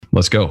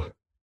Let's go.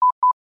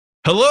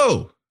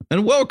 Hello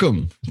and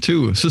welcome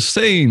to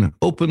Sustain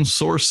Open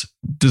Source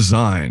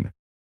Design.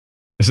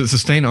 Is it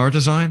Sustain Our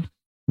Design?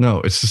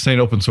 No, it's Sustain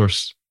Open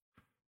Source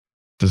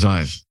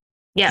Design.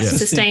 Yes,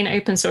 Sustain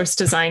Open Source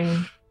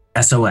Design.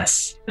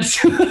 SOS.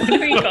 What do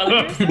we call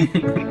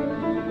it?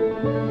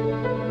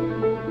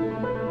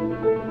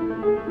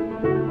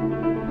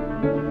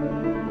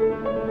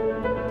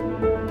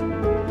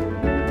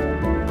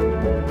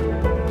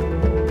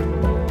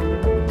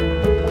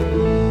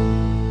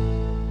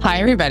 Hi,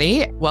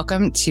 everybody.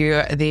 Welcome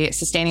to the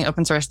Sustaining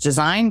Open Source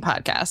Design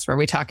podcast, where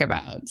we talk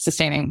about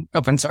sustaining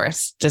open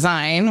source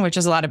design, which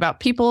is a lot about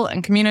people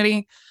and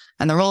community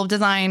and the role of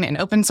design in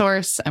open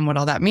source and what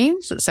all that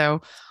means.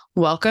 So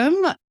welcome.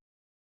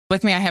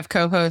 With me, I have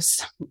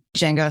co-hosts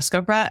Django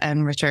Skopra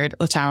and Richard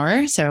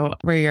Littauer. So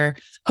we're your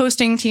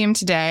hosting team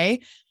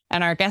today.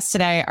 And our guests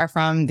today are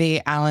from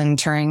the Alan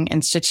Turing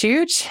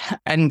Institute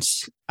and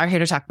are here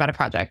to talk about a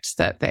project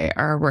that they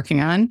are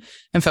working on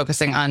and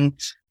focusing on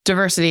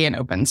diversity and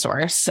open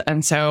source.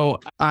 And so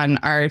on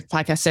our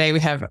podcast today, we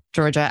have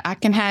Georgia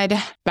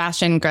Atkinhead,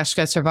 Bastian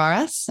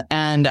Greshka-Tavares,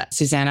 and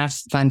Susanna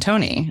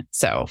Fantoni.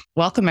 So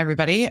welcome,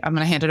 everybody. I'm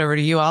going to hand it over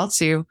to you all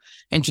to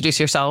introduce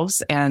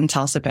yourselves and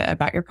tell us a bit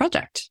about your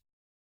project.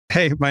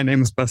 Hey, my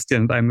name is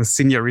Bastian, and I'm a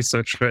senior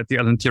researcher at the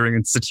Alan Turing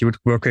Institute,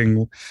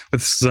 working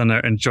with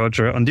Susanna and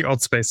Georgia on the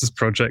Outspaces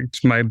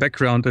project. My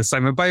background is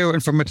I'm a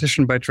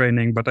bioinformatician by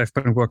training, but I've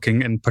been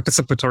working in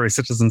participatory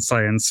citizen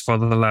science for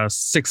the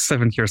last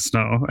 6-7 years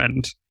now,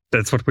 and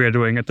that's what we are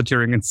doing at the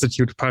Turing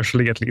Institute,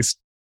 partially at least,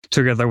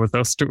 together with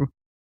those two.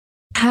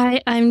 Hi,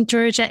 I'm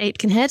Georgia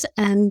Aitkenhead,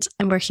 and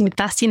I'm working with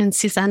Bastian and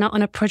Susanna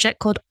on a project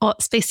called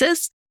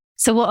Outspaces.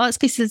 So what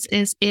Outspaces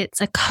is,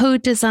 it's a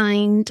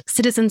co-designed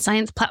citizen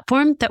science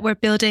platform that we're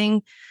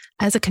building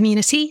as a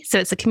community. So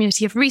it's a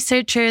community of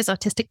researchers,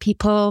 autistic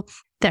people,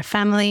 their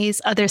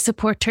families, other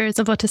supporters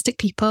of autistic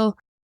people.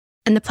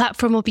 And the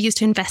platform will be used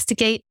to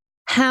investigate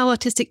how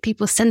autistic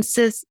people's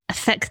senses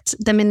affect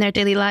them in their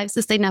daily lives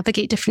as they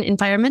navigate different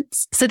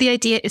environments. So the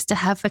idea is to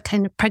have a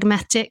kind of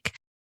pragmatic,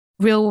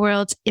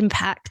 real-world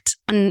impact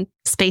on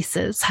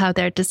spaces, how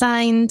they're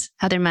designed,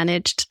 how they're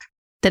managed,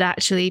 that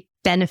actually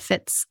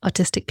benefits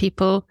autistic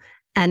people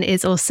and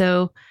is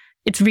also,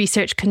 it's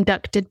research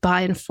conducted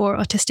by and for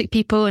autistic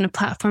people and a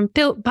platform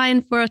built by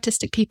and for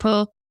autistic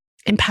people,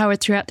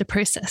 empowered throughout the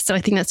process. So I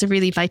think that's a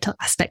really vital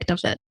aspect of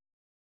it.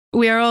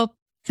 We are all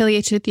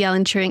affiliated with the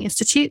Alan Turing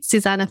Institute.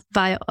 Susanna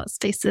via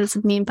Outspaces,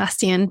 and me and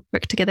Bastian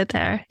work together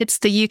there. It's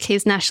the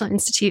UK's National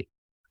Institute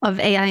of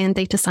AI and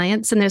Data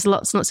Science, and there's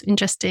lots and lots of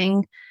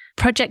interesting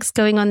projects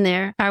going on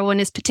there. Our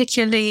one is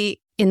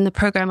particularly in the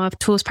program of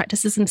tools,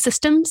 practices, and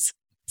systems.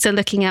 So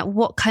looking at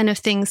what kind of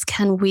things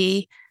can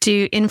we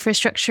do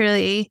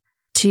infrastructurally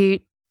to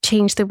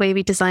change the way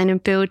we design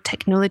and build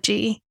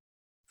technology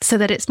so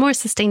that it's more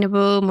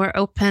sustainable, more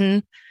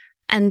open,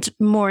 and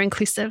more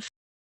inclusive.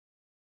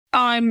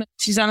 I'm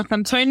Susanna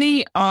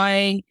Fantoni.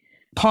 I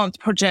part of the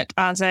project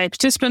as a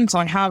participant.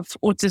 I have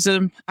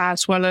autism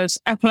as well as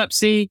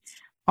epilepsy.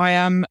 I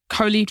am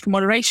co-lead for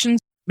moderation.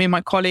 Me and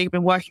my colleague have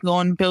been working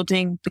on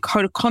building the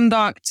code of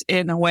conduct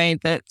in a way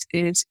that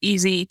is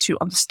easy to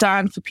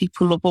understand for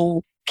people of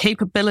all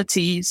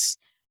capabilities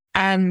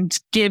and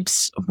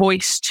gives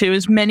voice to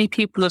as many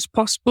people as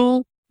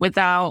possible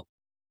without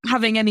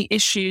having any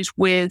issues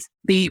with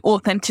the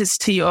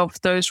authenticity of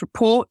those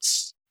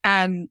reports,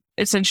 and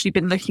essentially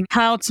been looking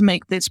how to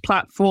make this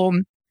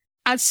platform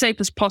as safe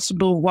as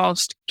possible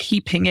whilst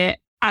keeping it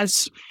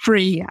as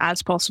free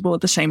as possible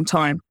at the same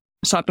time.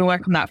 So I've been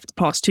working on that for the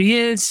past 2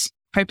 years,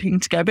 hoping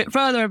to go a bit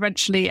further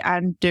eventually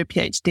and do a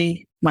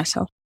PhD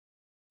myself.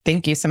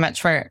 Thank you so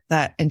much for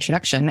that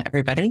introduction,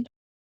 everybody.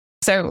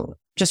 So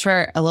just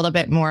for a little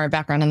bit more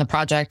background on the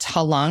project,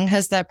 how long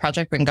has the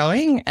project been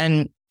going?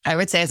 And I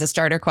would say as a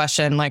starter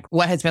question, like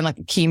what has been like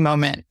a key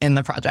moment in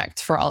the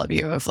project for all of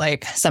you of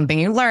like something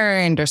you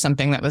learned or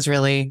something that was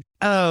really,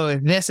 oh,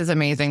 this is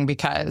amazing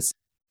because,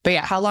 but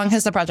yeah, how long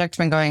has the project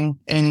been going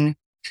in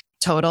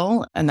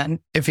total? And then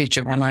if each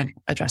of you want to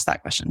address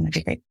that question, that'd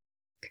be great.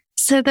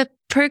 So the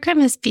program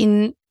has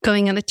been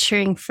going on at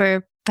Turing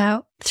for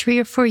about 3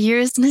 or 4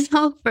 years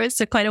now,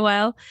 so quite a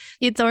while.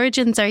 Its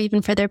origins are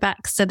even further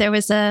back. So there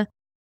was a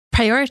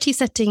priority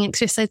setting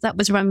exercise that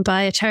was run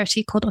by a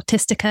charity called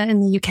Autistica in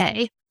the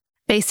UK,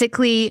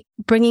 basically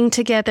bringing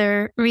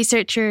together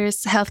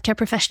researchers, healthcare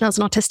professionals,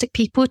 and autistic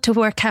people to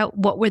work out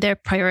what were their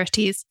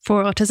priorities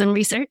for autism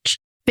research,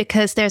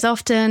 because there's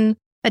often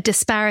a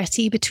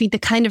disparity between the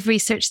kind of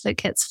research that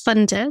gets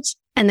funded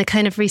and the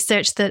kind of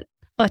research that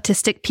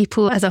autistic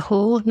people as a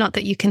whole, not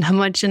that you can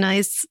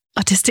homogenize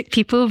autistic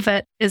people,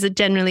 but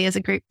generally as a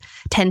group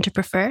tend to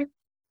prefer.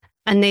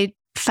 And they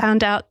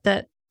found out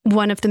that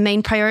one of the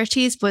main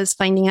priorities was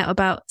finding out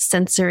about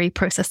sensory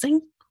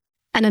processing.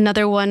 And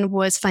another one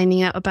was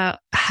finding out about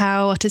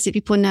how autistic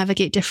people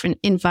navigate different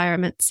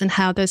environments and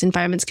how those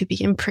environments could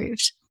be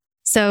improved.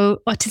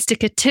 So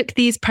Autistica took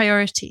these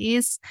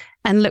priorities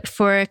and looked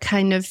for a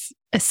kind of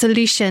a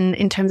solution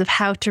in terms of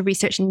how to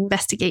research and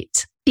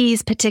investigate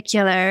these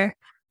particular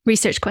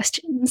research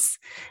questions.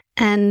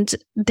 And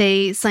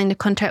they signed a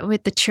contract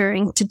with the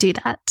Turing to do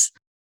that.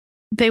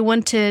 They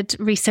wanted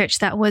research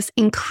that was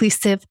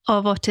inclusive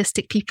of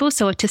autistic people.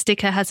 So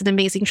Autistica has an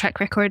amazing track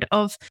record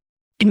of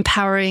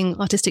empowering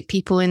autistic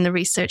people in the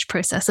research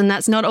process. And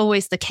that's not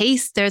always the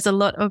case. There's a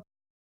lot of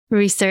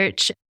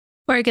research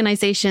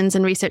organizations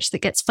and research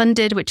that gets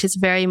funded, which is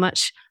very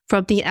much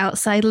from the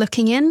outside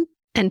looking in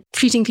and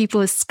treating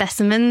people as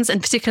specimens.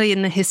 And particularly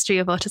in the history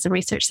of autism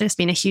research, there's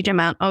been a huge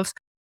amount of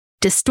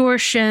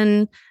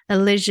distortion,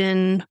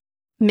 elision,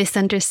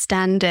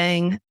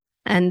 misunderstanding,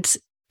 and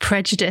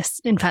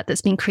prejudice, in fact,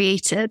 that's been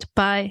created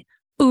by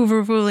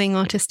overruling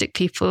autistic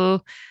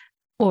people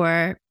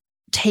or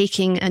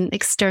taking an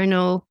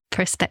external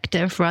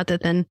perspective rather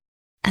than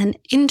an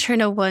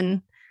internal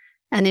one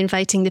and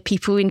inviting the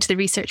people into the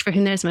research for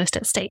whom there's most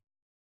at stake.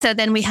 So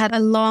then we had a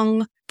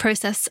long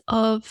process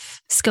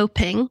of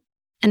scoping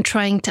and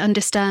trying to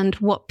understand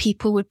what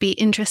people would be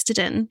interested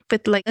in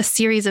with like a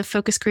series of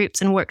focus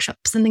groups and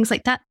workshops and things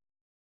like that.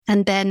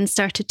 And then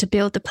started to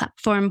build the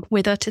platform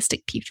with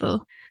autistic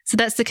people. So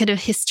that's the kind of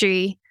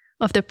history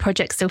of the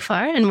project so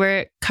far. And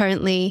we're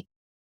currently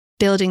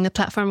building the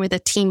platform with a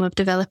team of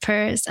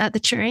developers at the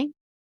Turing.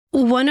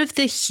 One of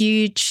the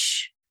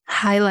huge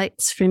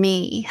highlights for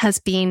me has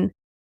been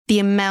the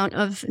amount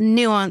of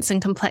nuance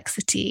and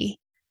complexity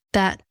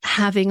that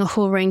having a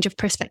whole range of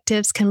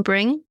perspectives can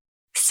bring.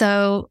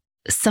 So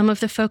some of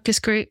the focus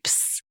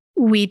groups,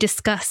 we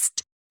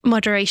discussed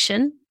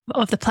moderation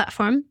of the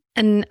platform.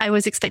 And I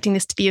was expecting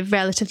this to be a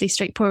relatively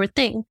straightforward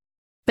thing.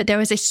 But there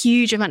was a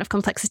huge amount of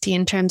complexity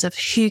in terms of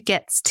who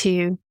gets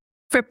to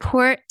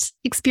report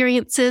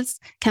experiences.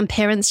 Can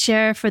parents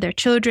share for their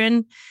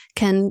children?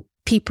 Can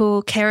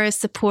people, carers,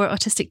 support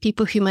autistic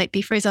people who might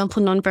be, for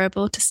example,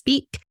 nonverbal to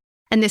speak?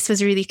 And this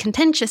was really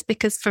contentious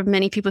because from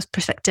many people's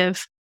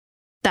perspective,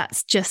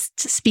 that's just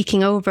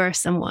speaking over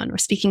someone or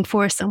speaking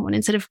for someone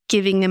instead of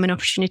giving them an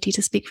opportunity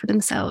to speak for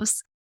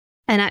themselves.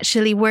 And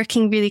actually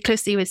working really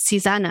closely with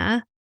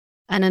Susanna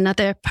and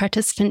another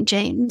participant,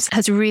 James,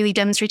 has really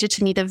demonstrated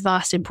to me the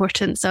vast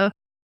importance of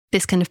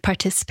this kind of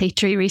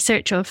participatory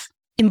research of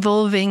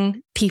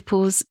involving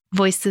people's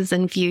voices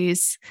and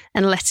views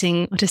and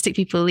letting autistic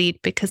people lead,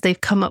 because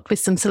they've come up with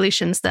some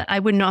solutions that I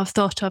would not have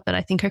thought of that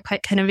I think are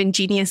quite kind of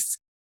ingenious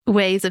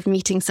ways of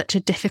meeting such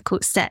a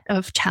difficult set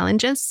of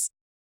challenges.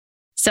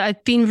 So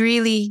I've been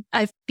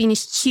a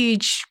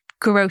huge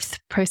growth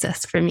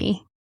process for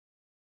me.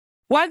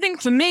 Well, I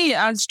think for me,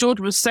 as George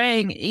was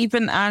saying,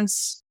 even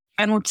as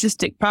an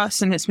autistic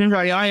person, it's been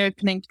very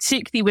eye-opening,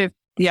 particularly with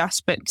the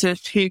aspect of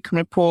who can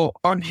report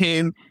on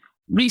whom.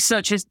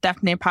 Research is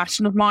definitely a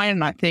passion of mine.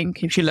 And I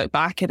think if you look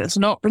back, it has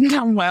not been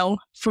done well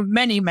for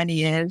many, many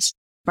years.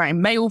 Very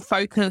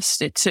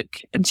male-focused. It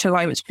took until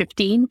I was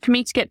 15 for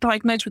me to get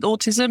diagnosed with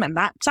autism. And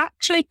that's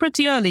actually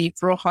pretty early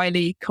for a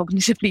highly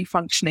cognitively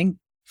functioning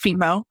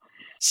female.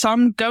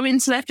 Some go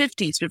into their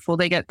 50s before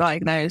they get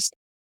diagnosed.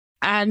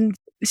 And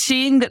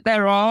seeing that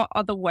there are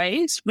other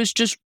ways was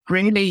just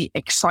really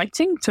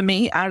exciting to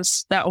me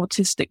as that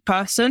autistic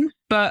person.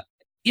 But,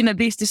 you know,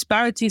 these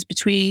disparities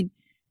between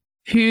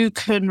who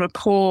can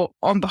report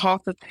on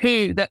behalf of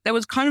who, that there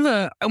was kind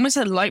of almost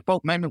a light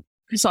bulb moment,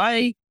 because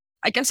I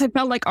guess I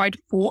felt like I'd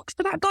fought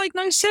for that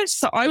diagnosis.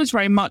 So I was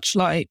very much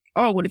like,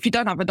 oh, well, if you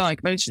don't have a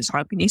diagnosis,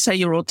 how can you say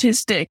you're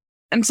autistic?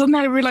 And suddenly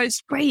I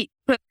realized, wait,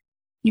 but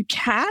you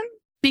can,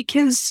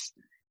 because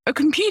a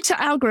computer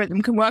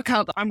algorithm can work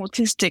out that I'm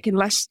autistic in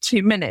less than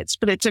 2 minutes,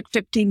 but it took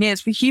 15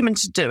 years for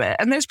humans to do it.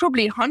 And there's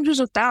probably hundreds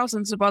of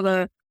thousands of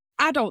other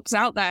adults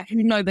out there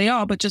who know they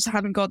are, but just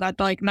haven't got that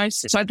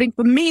diagnosis. So I think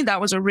for me,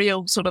 that was a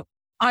real sort of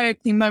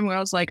eye-opening moment where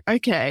I was like,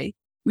 okay,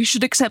 we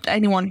should accept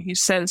anyone who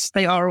says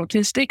they are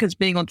autistic as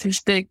being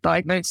autistic,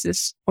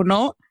 diagnosis or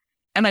not.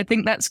 And I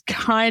think that's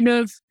kind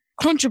of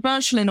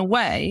controversial in a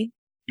way,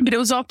 but it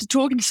was after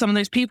talking to some of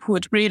those people who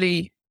had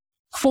really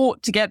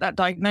fought to get that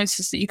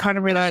diagnosis that you kind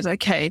of realize,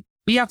 okay,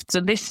 we have to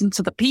listen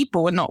to the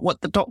people and not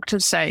what the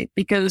doctors say,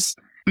 because,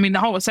 I mean, the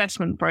whole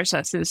assessment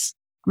process is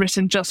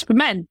written just for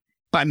men,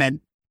 by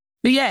men.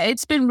 But yeah,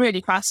 it's been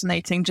really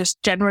fascinating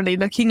just generally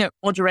looking at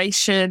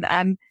moderation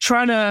and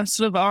trying to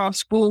sort of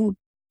ask, well,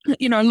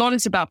 you know, a lot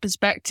is about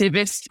perspective.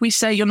 If we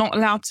say you're not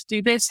allowed to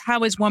do this,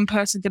 how is one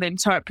person going to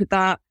interpret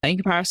that in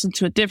comparison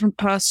to a different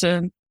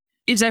person?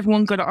 Is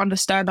everyone going to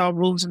understand our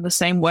rules in the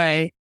same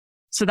way?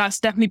 So that's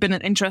definitely been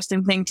an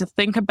interesting thing to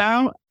think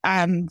about.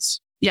 And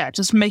yeah,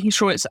 just making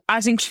sure it's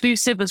as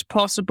inclusive as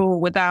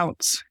possible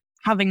without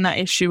having that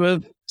issue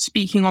of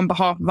speaking on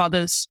behalf of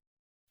others.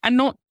 And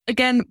not,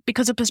 again,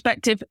 because of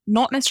perspective,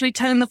 not necessarily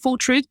telling the full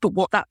truth, but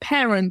what that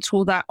parent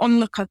or that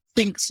onlooker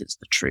thinks is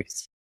the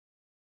truth.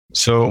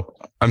 So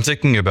I'm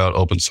thinking about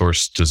open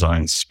source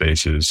design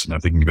spaces, and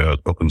I'm thinking about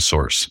open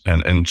source.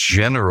 And in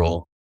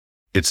general,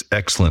 it's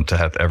excellent to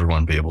have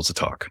everyone be able to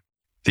talk.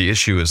 The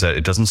issue is that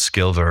it doesn't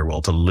scale very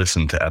well to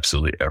listen to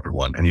absolutely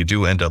everyone. And you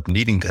do end up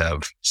needing to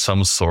have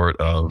some sort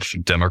of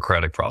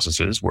democratic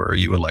processes where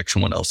you elect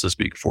someone else to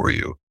speak for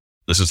you.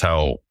 This is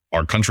how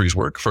our countries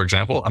work, for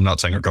example. I'm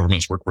not saying our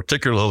governments work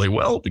particularly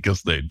well,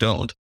 because they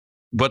don't.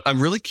 But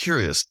I'm really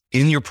curious,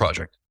 in your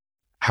project,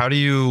 How do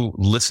you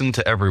listen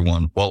to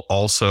everyone while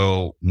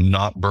also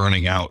not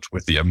burning out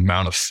with the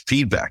amount of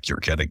feedback you're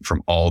getting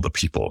from all the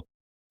people?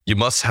 You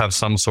must have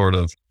some sort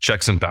of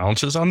checks and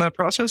balances on that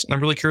process. And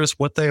I'm really curious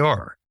what they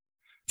are.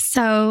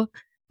 So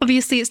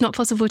obviously it's not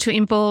possible to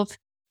involve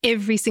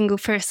every single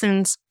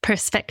person's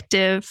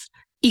perspective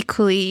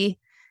equally,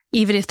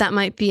 even if that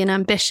might be an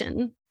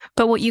ambition.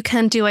 But what you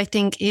can do, I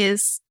think,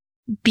 is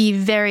be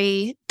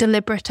very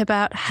deliberate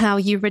about how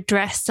you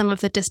redress some of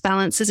the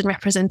disbalances in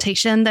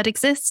representation that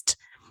exist,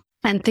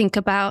 and think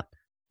about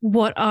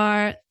what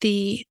are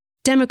the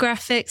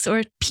demographics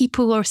or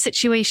people or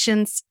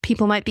situations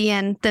people might be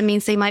in that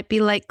means they might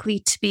be likely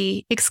to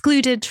be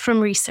excluded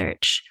from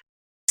research.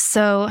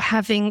 So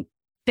having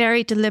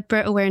very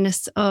deliberate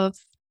awareness of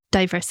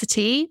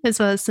diversity, as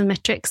well as the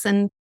metrics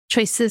and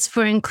choices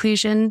for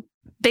inclusion.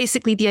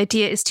 Basically, the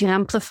idea is to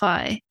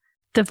amplify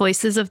the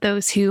voices of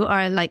those who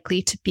are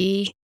likely to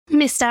be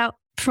missed out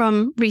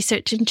from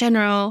research in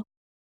general,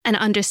 and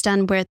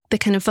understand where the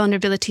kind of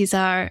vulnerabilities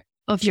are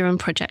of your own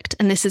project.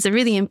 And this is a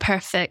really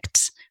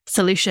imperfect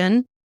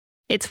solution.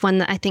 It's one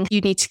that I think you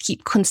need to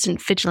keep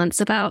constant vigilance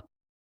about.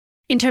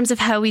 In terms of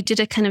how we did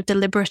a kind of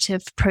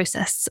deliberative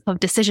process of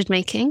decision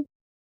making,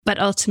 but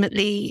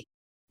ultimately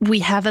we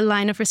have a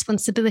line of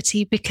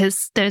responsibility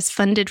because there's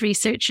funded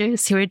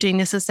researchers who are doing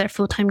this as their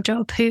full-time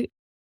job, who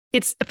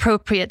it's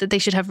appropriate that they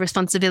should have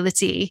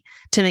responsibility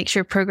to make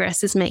sure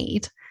progress is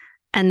made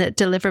and that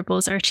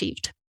deliverables are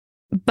achieved.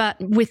 But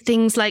with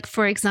things like,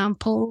 for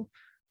example,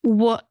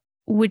 what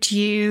would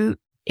you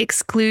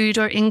exclude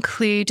or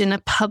include in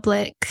a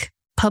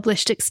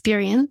published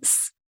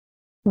experience?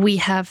 We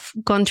have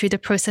gone through the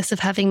process of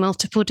having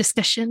multiple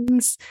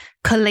discussions,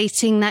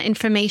 collating that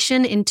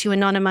information into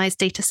anonymized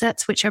data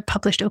sets, which are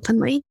published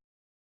openly,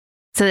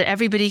 so that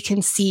everybody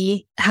can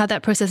see how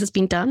that process has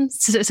been done,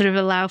 so sort of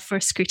allow for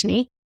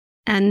scrutiny.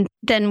 And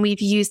then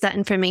we've used that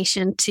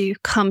information to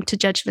come to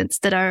judgments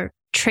that are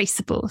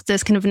traceable.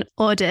 There's kind of an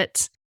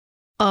audit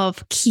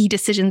of key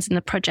decisions in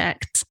the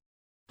project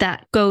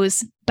that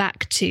goes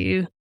back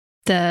to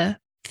the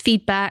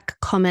feedback,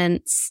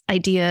 comments,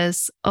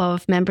 ideas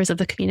of members of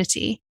the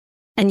community.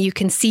 And you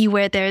can see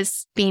where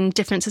there's been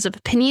differences of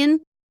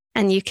opinion,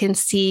 and you can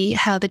see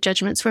how the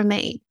judgments were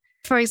made.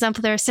 For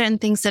example, there are certain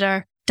things that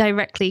are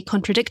directly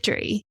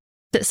contradictory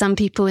that some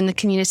people in the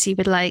community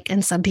would like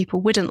and some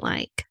people wouldn't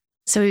like.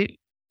 So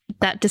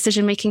that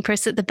decision-making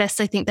process, the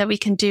best I think that we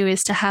can do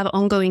is to have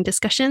ongoing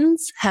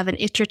discussions, have an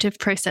iterative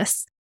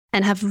process,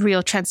 and have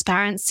real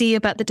transparency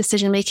about the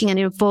decision-making and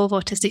involve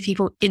autistic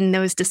people in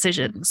those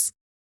decisions,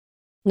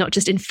 not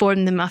just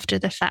inform them after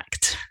the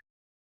fact.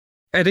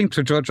 Adding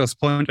to Georgia's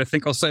point, I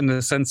think also in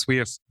a sense we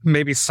have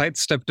maybe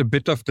sidestepped a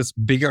bit of this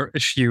bigger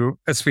issue,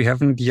 as we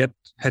haven't yet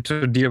had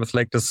to deal with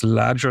like this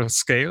larger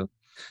scale,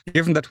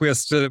 given that we are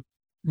still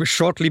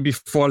shortly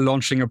before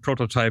launching a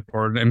prototype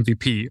or an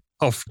MVP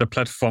of the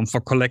platform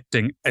for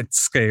collecting at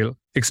scale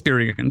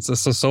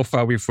experiences. So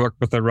far we've worked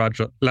with a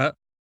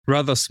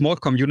rather small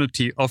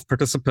community of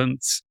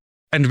participants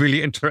and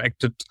really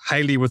interacted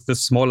highly with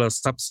this smaller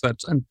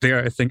subset. And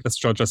there, I think, as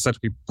Georgia said,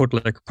 we put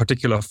like a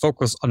particular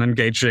focus on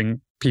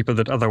engaging people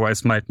that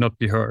otherwise might not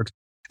be heard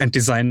and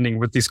designing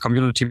with these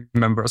community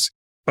members.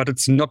 But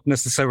it's not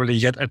necessarily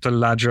yet at a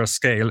larger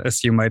scale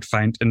as you might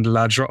find in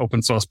larger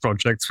open source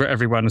projects where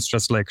everyone is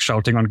just like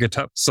shouting on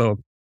GitHub. So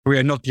we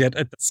are not yet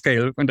at that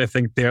scale. And I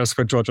think there's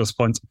where Georgia's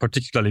points are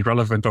particularly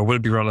relevant or will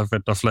be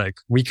relevant of like,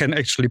 we can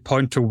actually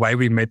point to why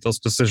we made those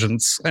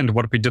decisions and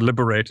what we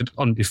deliberated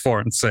on before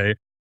and say,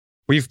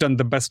 we've done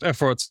the best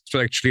efforts to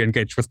actually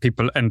engage with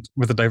people and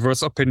with a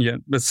diverse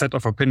opinion, a set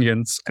of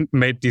opinions, and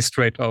made these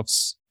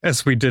trade-offs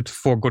as we did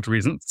for good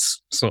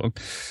reasons. So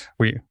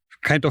we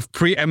kind of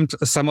preempt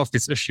some of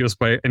these issues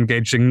by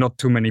engaging not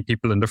too many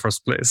people in the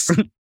first place.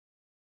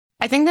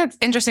 I think that's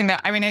interesting that,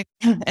 I mean,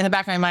 in the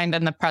back of my mind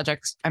and the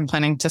projects I'm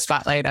planning to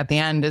spotlight at the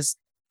end is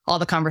all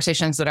the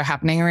conversations that are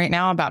happening right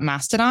now about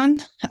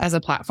Mastodon as a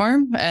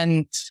platform.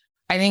 And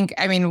I think,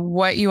 I mean,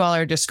 what you all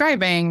are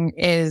describing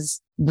is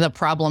the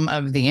problem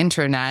of the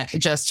internet,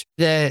 just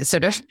the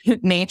sort of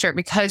nature,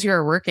 because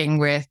you're working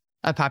with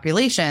a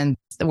population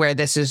where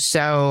this is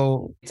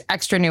so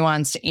extra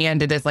nuanced,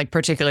 and it is like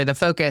particularly the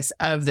focus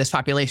of this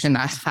population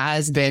that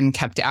has been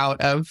kept out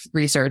of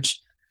research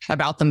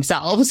about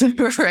themselves,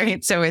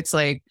 right? So it's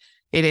like,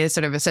 it is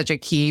sort of such a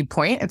key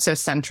point. It's so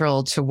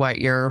central to what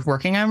you're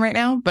working on right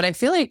now. But I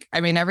feel like, I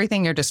mean,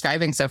 everything you're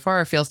describing so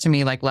far feels to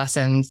me like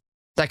lessons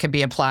that could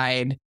be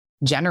applied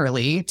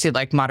generally to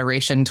like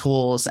moderation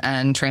tools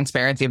and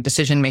transparency of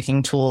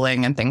decision-making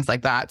tooling and things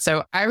like that.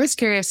 So I was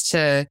curious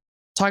to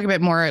talk a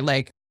bit more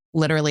like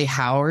literally,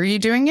 how are you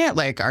doing it?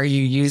 Like, are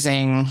you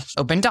using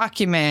open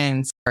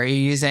documents? Are you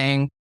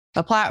using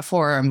a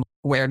platform?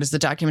 Where does the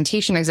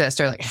documentation exist?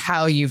 Or like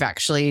how you've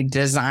actually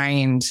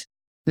designed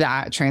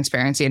that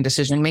transparency and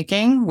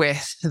decision-making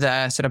with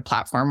the sort of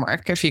platform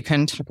work, if you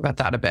can talk about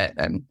that a bit.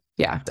 And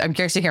yeah, I'm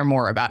curious to hear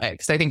more about it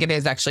because I think it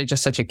is actually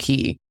just such a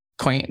key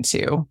point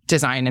to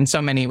design in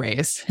so many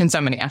ways, in so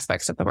many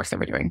aspects of the work that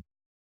we're doing.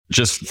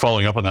 Just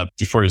following up on that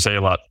before you say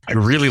a lot, I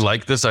really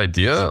like this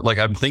idea. Like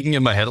I'm thinking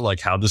in my head, like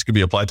how this could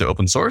be applied to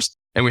open source.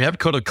 And we have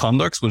code of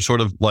conducts which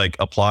sort of like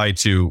apply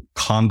to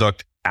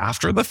conduct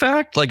after the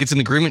fact. Like it's an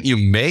agreement you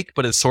make,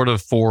 but it's sort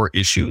of for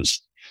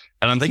issues.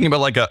 And I'm thinking about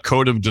like a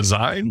code of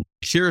design.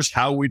 Here's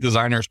how we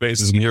design our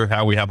spaces and here's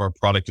how we have our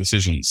product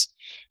decisions.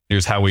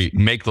 Here's how we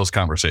make those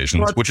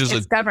conversations, which is a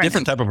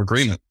different type of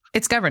agreement.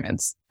 It's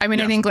governance. I mean,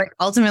 I think like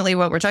ultimately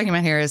what we're talking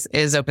about here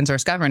is open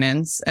source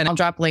governance. And I'll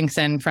drop links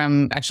in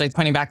from actually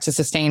pointing back to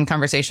Sustain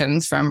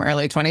conversations from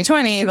early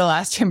 2020, the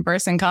last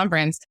in-person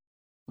conference.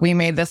 We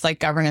made this like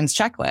governance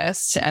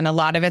checklist, and a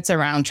lot of it's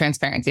around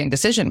transparency and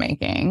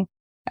decision-making.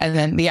 And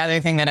then the other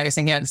thing that I was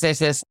thinking about is there's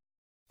this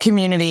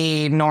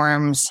community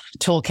norms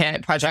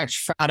toolkit project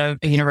out of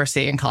a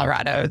university in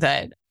Colorado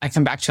that I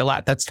come back to a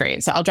lot. That's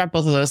great. So I'll drop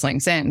both of those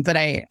links in. But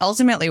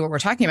ultimately what we're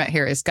talking about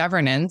here is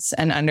governance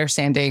and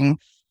understanding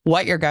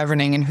what you're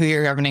governing and who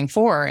you're governing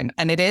for.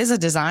 And it is a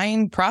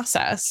design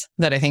process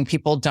that I think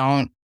people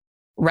don't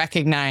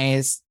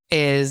recognize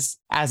is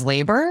as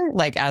labor,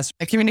 like as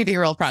a community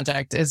role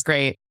project is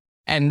great.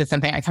 And it's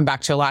something I come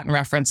back to a lot and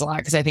reference a lot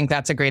because I think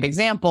that's a great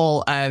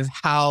example of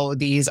how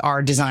these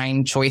are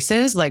design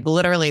choices. Like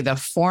literally the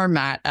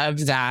format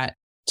of that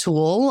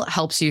tool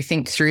helps you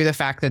think through the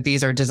fact that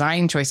these are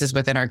design choices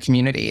within our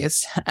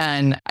communities.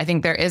 And I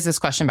think there is this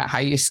question about how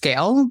you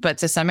scale, but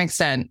to some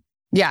extent,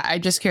 yeah,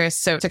 I'm just curious.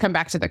 So to come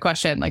back to the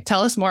question, like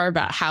tell us more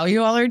about how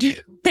you all are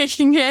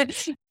making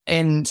it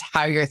and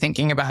how you're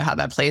thinking about how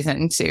that plays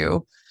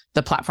into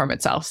the platform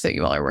itself that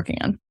you all are working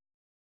on.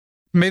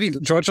 Maybe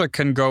Georgia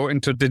can go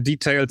into the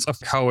details of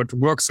how it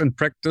works in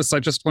practice.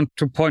 I just want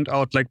to point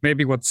out, like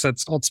maybe what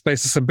sets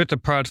Altspaces a bit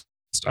apart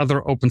from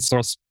other open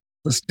source.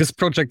 This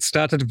project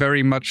started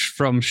very much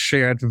from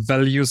shared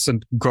values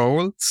and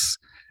goals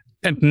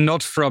and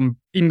not from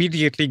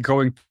immediately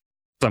going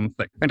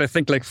something. And I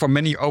think like for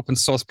many open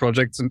source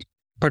projects, and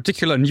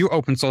particular new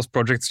open source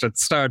projects that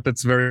start,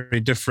 that's very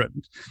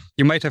different.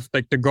 You might have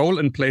like the goal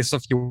in place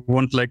of you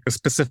want like a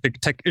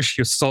specific tech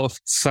issue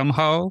solved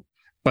somehow,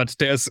 but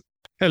there's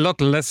a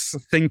lot less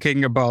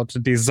thinking about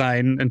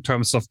design in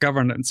terms of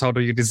governance. How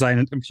do you design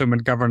and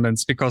implement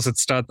governance? Because it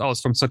starts out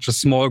from such a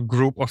small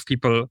group of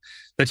people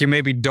that you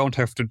maybe don't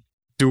have to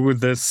do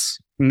this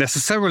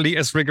necessarily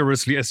as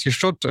rigorously as you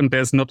should. And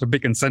there's not a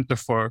big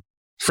incentive for,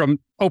 from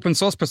open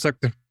source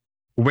perspective,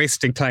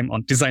 wasting time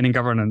on designing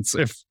governance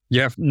if you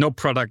have no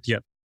product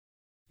yet,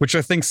 which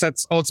I think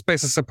sets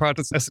Altspaces apart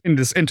as in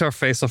this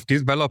interface of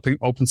developing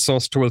open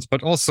source tools,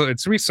 but also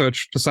its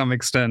research to some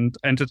extent,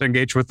 and it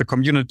engaged with the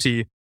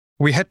community.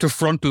 We had to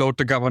front load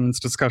the governance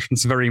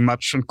discussions very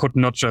much and could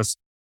not just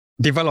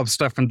develop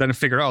stuff and then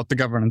figure out the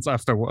governance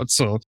afterwards.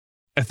 So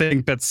I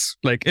think that's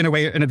like in a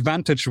way an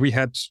advantage we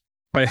had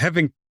by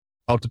having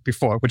out it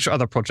before, which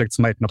other projects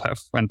might not have.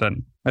 And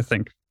then I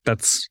think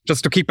that's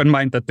just to keep in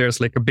mind that there's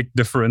like a big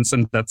difference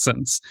in that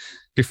sense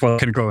before I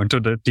can go into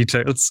the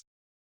details.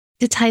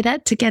 To tie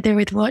that together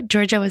with what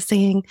Georgia was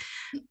saying,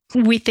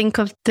 we think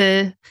of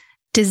the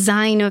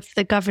design of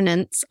the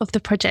governance of the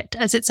project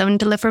as its own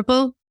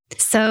deliverable.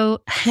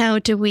 So how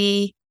do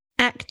we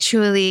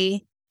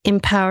actually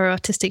empower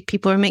autistic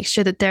people or make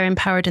sure that they're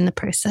empowered in the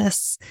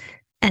process?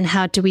 And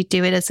how do we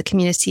do it as a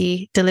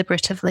community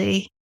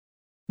deliberatively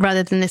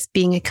rather than this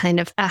being a kind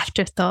of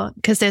afterthought?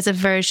 Because there's a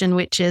version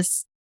which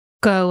is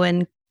go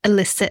and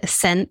elicit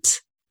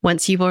assent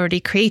once you've already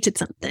created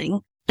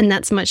something. And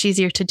that's much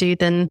easier to do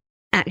than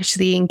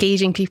actually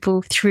engaging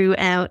people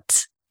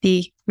throughout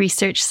the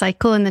research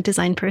cycle and the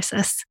design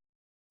process.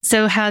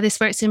 So how this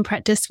works in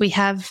practice, we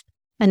have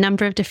a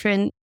number of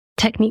different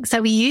techniques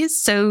that we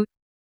use. So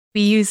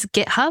we use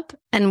GitHub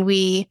and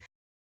we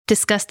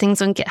discuss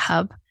things on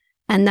GitHub,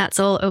 and that's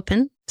all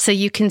open. So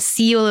you can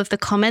see all of the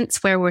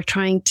comments where we're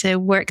trying to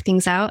work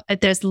things out.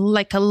 There's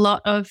like a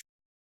lot of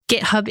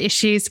GitHub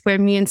issues where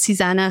me and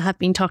Susanna have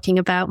been talking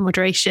about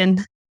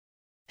moderation,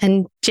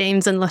 and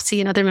James and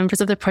Lottie and other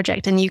members of the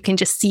project. And you can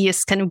just see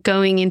us kind of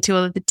going into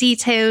all of the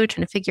detail,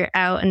 trying to figure it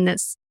out. And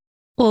that's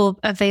all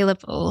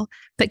available.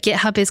 But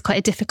GitHub is quite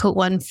a difficult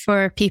one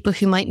for people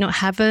who might not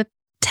have a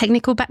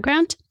technical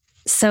background.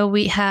 So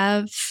we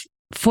have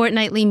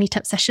fortnightly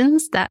meetup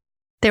sessions that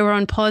they were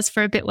on pause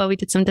for a bit while we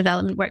did some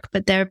development work,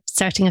 but they're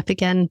starting up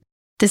again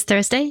this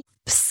Thursday.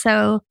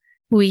 So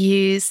we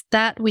use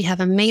that. We have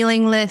a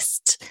mailing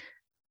list.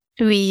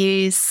 We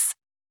use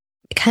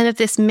kind of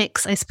this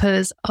mix, I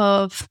suppose,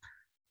 of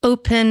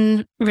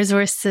open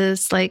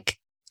resources like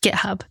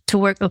GitHub to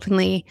work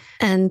openly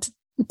and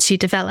to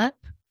develop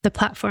the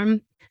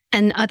platform,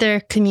 and other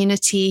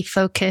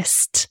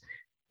community-focused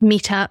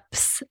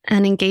meetups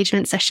and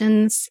engagement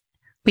sessions.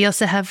 We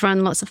also have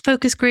run lots of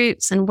focus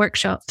groups and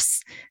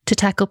workshops to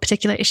tackle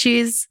particular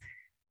issues.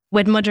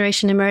 When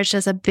moderation emerged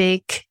as a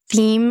big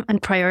theme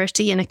and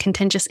priority and a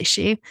contentious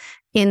issue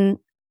in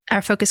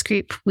our focus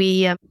group,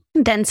 we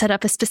then set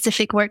up a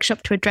specific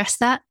workshop to address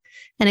that.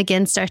 And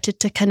again,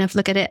 started to kind of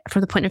look at it from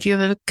the point of view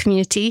of a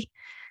community.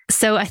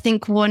 So I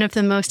think one of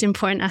the most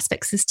important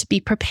aspects is to be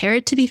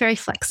prepared to be very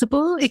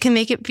flexible. It can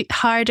make it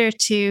harder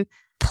to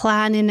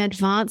plan in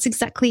advance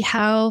exactly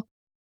how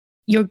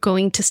you're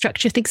going to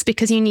structure things,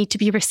 because you need to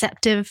be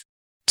receptive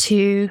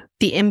to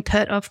the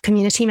input of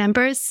community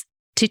members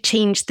to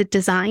change the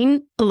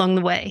design along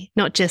the way,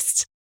 not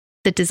just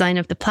the design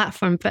of the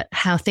platform, but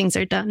how things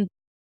are done.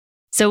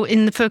 So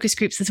in the focus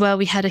groups as well,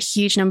 we had a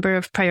huge number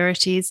of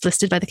priorities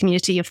listed by the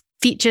community of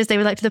features they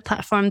would like for the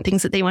platform,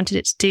 things that they wanted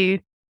it to do,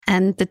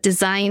 and the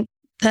design,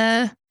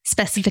 the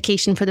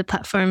specification for the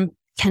platform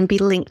can be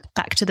linked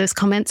back to those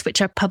comments,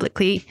 which are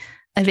publicly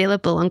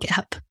available on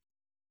GitHub.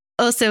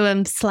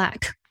 Also,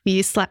 Slack. We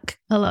use Slack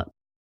a lot.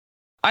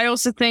 I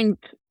also think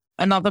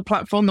another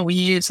platform that we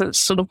use that's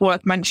sort of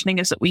worth mentioning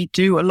is that we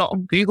do a lot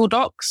on Google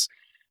Docs,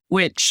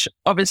 which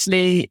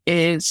obviously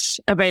is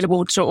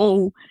available to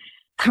all.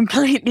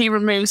 Completely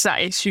removes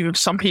that issue of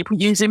some people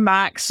using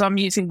Mac, some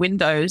using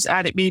Windows,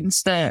 and it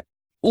means that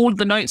all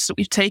the notes that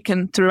we've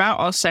taken throughout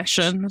our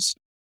sessions,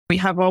 we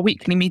have our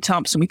weekly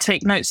meetups and we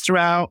take notes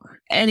throughout.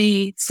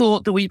 Any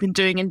thought that we've been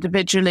doing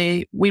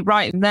individually, we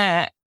write in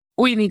there.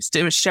 All you need to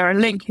do is share a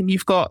link and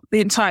you've got the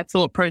entire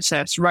thought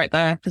process right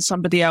there for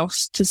somebody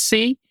else to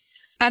see.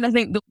 And I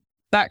think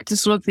back to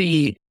sort of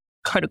the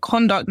code of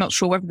conduct, not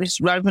sure whether this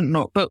is relevant or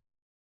not, but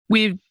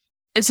we've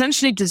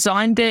essentially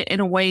designed it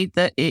in a way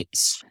that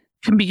it's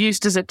can be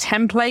used as a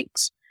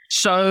template.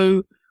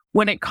 So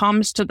when it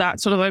comes to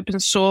that sort of open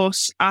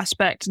source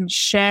aspect and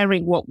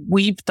sharing what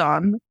we've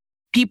done,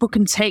 people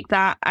can take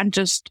that and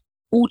just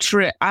alter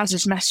it as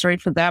is necessary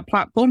for their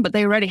platform, but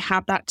they already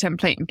have that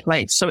template in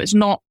place. So it's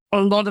not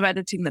a lot of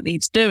editing that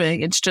needs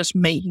doing. It's just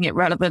making it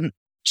relevant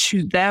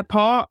to their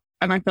part.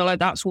 And I feel like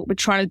that's what we're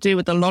trying to do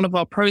with a lot of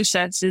our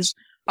processes.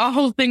 Our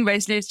whole thing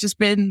basically has just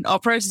been, our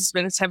process has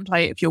been a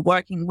template if you're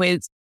working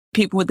with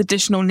people with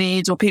additional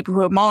needs or people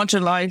who are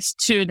marginalized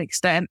to an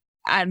extent,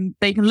 and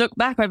they can look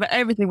back over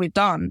everything we've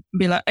done and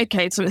be like,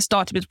 okay, so it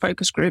started with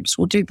focus groups,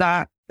 we'll do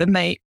that. Then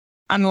they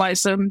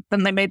analyze them,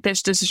 then they made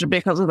this decision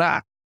because of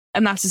that.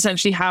 And that's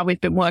essentially how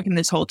we've been working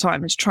this whole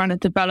time, is trying to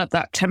develop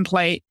that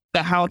template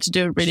for how to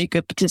do a really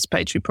good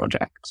participatory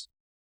project.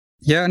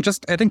 Yeah, and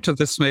just adding to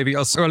this, maybe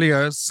as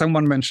earlier,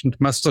 someone mentioned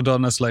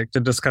Mastodon as like the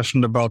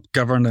discussion about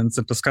governance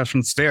and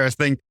discussions there. I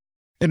think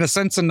in a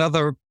sense,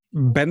 another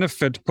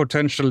benefit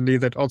potentially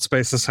that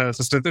Altspaces has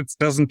is that it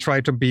doesn't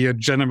try to be a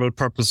general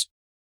purpose.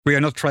 We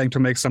are not trying to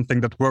make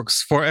something that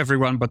works for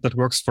everyone, but that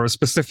works for a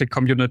specific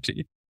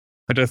community.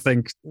 But I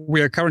think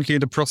we are currently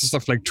in the process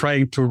of like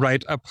trying to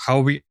write up how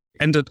we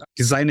ended up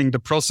designing the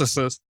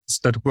processes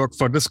that work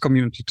for this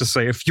community to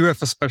say, if you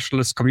have a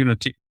specialist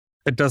community,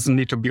 it doesn't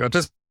need to be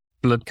autistic,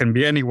 it can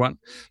be anyone.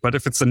 But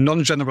if it's a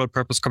non-general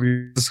purpose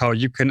community, this is how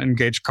you can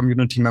engage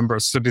community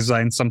members to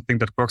design something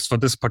that works for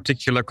this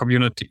particular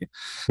community,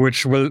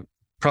 which will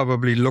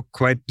probably look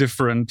quite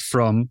different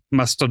from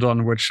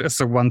Mastodon, which is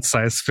a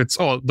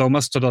one-size-fits-all. Though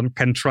Mastodon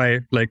can try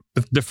like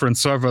with different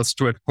servers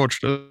to approach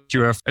it.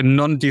 You have a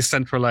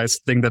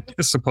non-decentralized thing that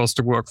is supposed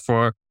to work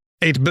for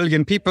 8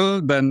 billion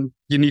people, then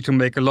you need to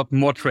make a lot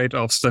more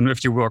trade-offs than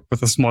if you work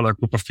with a smaller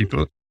group of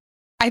people.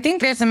 I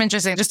think there's some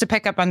interesting, just to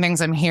pick up on things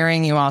I'm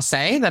hearing you all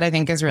say that I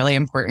think is really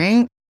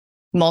important.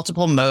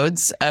 Multiple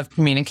modes of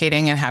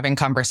communicating and having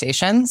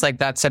conversations, like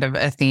that's sort of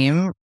a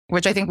theme,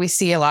 which I think we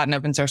see a lot in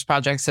open source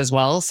projects as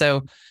well.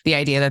 So the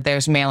idea that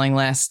there's mailing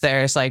lists,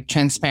 there's like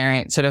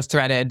transparent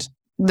threaded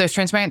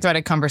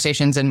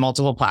conversations in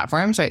multiple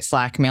platforms, right?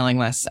 Slack, mailing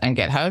lists, and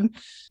GitHub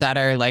that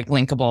are like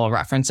linkable,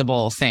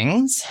 referenceable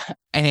things.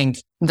 I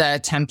think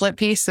the template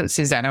piece that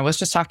Susanna was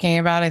just talking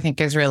about, I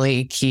think is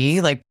really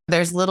key. Like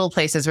there's little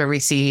places where we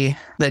see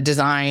the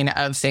design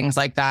of things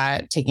like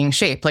that taking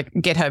shape, like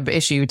GitHub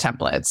issue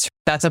templates.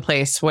 That's a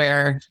place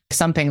where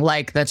something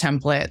like the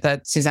template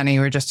that Susanna, you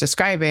were just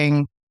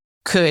describing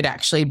could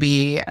actually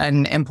be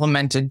an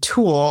implemented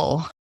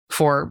tool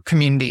for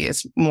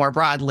communities more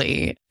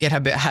broadly.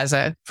 GitHub has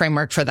a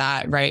framework for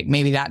that, right?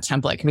 Maybe that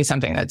template can be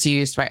something that's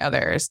used by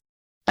others.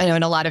 I know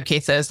in a lot of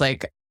cases,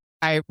 like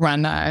I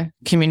run a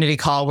community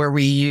call where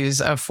we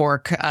use a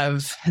fork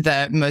of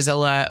the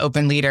Mozilla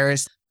Open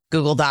Leaders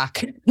Google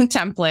Doc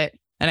template.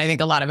 And I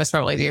think a lot of us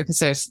probably do because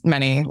there's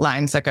many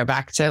lines that go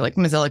back to like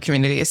Mozilla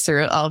communities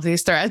through all of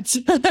these threads.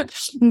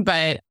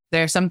 But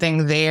there's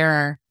something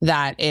there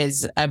that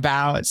is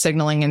about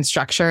signaling and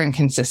structure and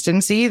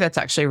consistency that's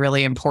actually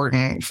really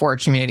important for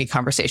community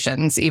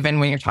conversations, even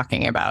when you're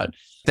talking about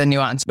the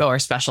nuance or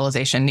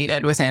specialization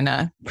needed within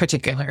a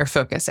particular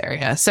focus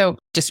area. So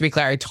just to be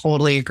clear, I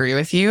totally agree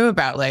with you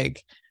about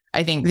like,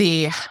 I think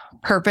the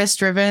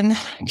purpose-driven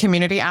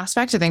community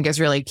aspect, I think is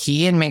really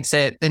key and makes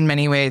it in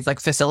many ways like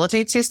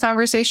facilitates these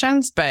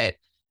conversations. But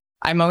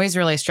I'm always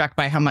really struck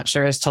by how much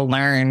there is to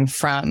learn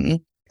from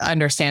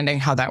understanding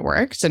how that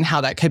works and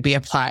how that could be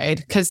applied.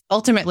 Because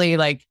ultimately,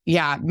 like,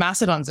 yeah,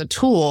 Mastodon's a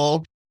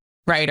tool,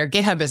 right? Or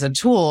GitHub is a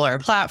tool or a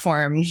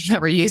platform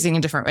that we're using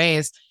in different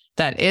ways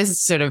that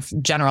is sort of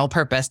general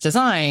purpose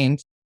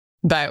designed.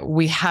 But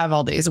we have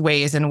all these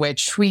ways in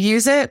which we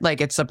use it. Like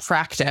it's a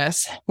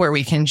practice where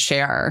we can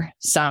share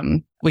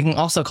we can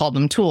also call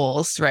them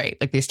tools, right?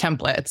 Like these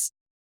templates,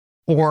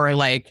 or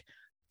like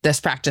this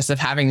practice of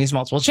having these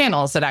multiple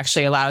channels that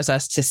actually allows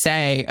us to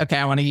say, okay,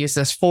 I want to use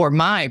this for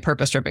my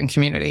purpose-driven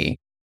community.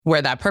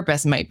 where that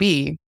purpose might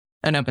be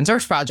an open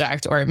source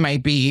project, or it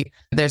might be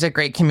there's a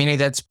great community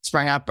that's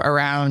sprung up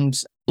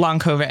around long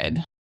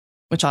COVID,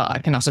 which I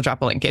can also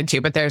drop a link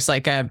into, but there's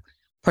like a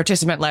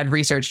participant-led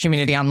research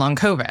community on long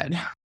COVID.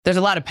 There's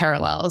a lot of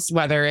parallels,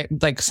 whether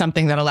it like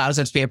something that allows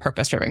it to be a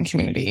purpose-driven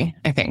community,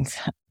 I think,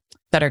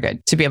 that are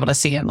good to be able to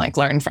see and like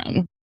learn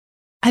from.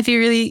 I'd be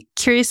really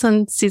curious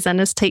on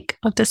Susanna's take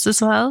of this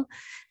as well,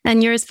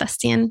 and yours,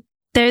 Bastian.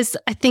 There's,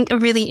 I think, a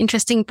really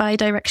interesting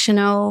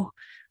bi-directional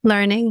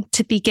learning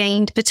to be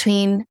gained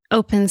between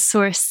open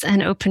source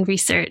and open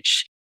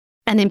research.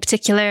 And in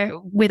particular,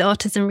 with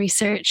autism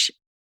research,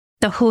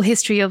 the whole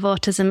history of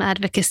autism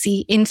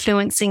advocacy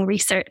influencing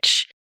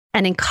research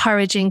and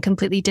encouraging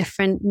completely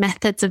different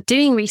methods of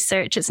doing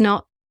research. It's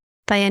not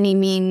by any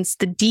means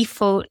the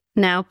default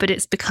now, but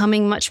it's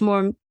becoming much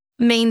more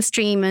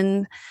mainstream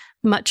and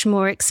much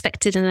more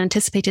expected and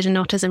anticipated in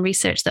autism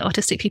research that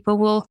autistic people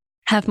will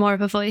have more of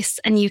a voice.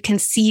 And you can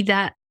see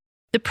that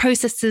the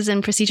processes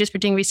and procedures for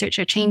doing research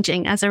are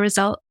changing as a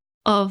result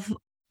of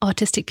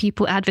autistic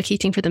people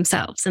advocating for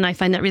themselves. And I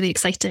find that really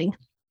exciting.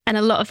 And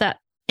a lot of that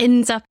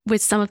ends up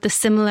with some of the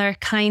similar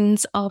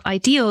kinds of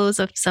ideals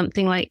of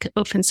something like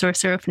open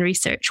source or open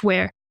research,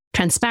 where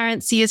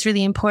transparency is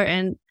really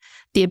important,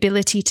 the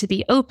ability to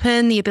be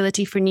open, the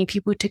ability for new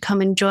people to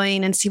come and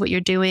join and see what you're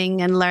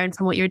doing and learn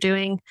from what you're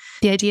doing,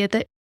 the idea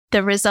that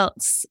the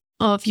results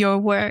of your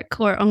work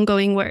or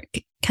ongoing work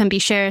can be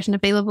shared and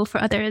available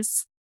for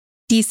others.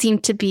 These seem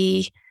to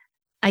be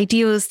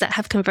ideals that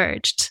have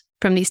converged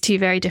from these two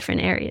very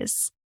different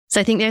areas. So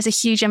I think there's a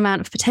huge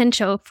amount of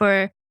potential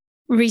for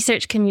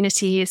research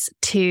communities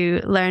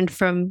to learn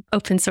from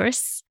open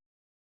source,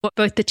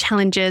 both the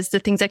challenges, the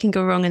things that can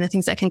go wrong and the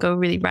things that can go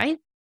really right.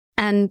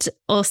 And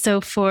also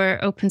for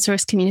open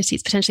source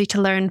communities potentially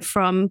to learn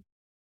from,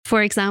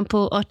 for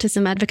example,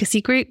 autism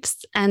advocacy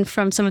groups, and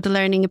from some of the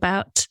learning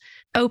about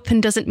open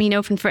doesn't mean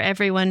open for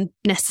everyone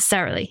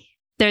necessarily.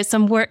 There's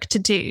some work to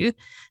do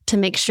to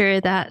make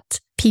sure that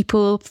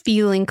people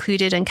feel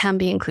included and can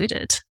be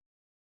included.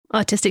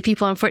 Autistic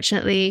people,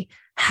 unfortunately,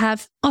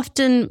 have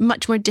often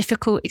much more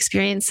difficult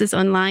experiences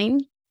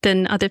online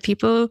than other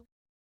people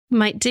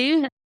might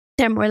do.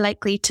 They're more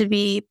likely to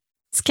be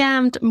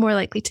scammed, more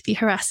likely to be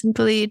harassed and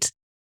bullied,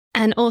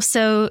 and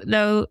also,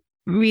 though,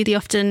 really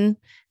often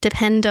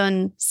depend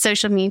on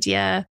social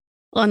media,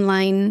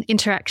 online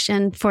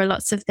interaction for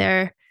lots of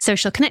their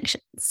social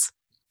connections.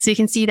 So you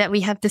can see that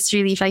we have this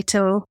really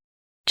vital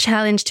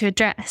challenge to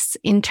address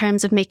in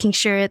terms of making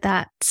sure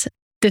that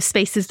the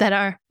spaces that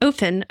are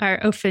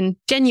open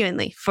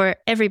genuinely for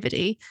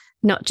everybody,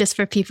 not just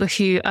for people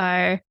who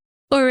are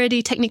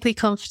already technically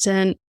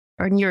competent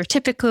or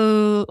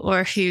neurotypical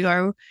or who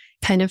are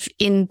kind of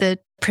in the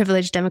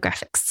privileged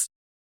demographics.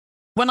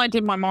 When I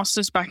did my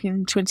master's back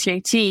in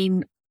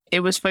 2018, it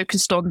was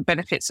focused on the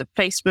benefits of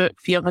Facebook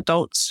for young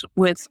adults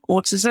with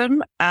autism.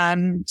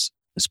 And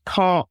as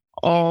part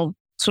of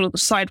sort of the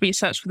side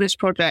research for this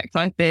project,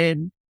 I've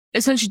been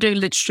essentially doing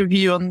literature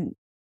review on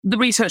the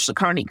research that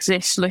currently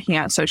exists looking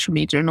at social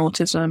media and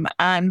autism.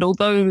 And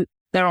although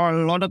there are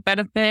a lot of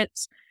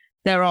benefits,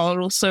 there are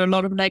also a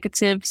lot of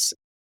negatives.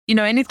 You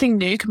know, anything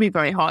new can be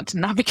very hard to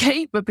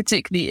navigate, but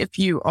particularly if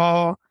you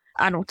are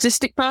an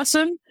autistic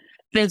person,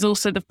 there's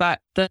also the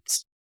fact that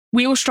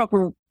we all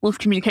struggle with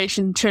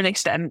communication to an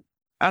extent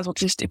as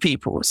autistic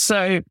people.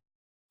 So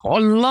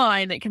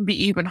online, it can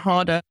be even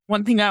harder.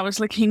 One thing I was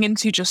looking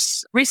into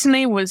just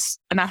recently was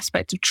an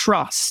aspect of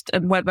trust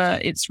and whether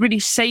it's really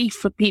safe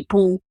for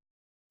people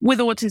with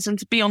autism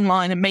to be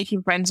online and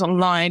making friends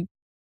online,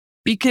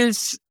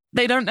 because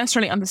they don't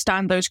necessarily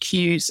understand those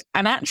cues.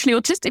 And actually,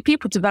 autistic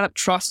people develop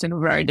trust in a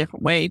very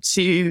different way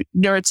to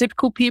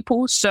neurotypical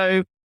people.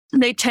 So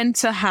they tend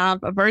to have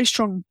a very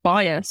strong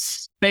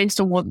bias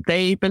based on what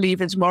they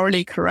believe is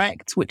morally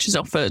correct, which is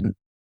often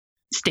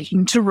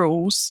sticking to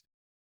rules.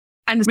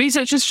 And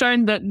research has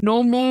shown that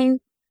normal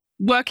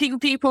working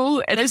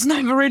people, and there's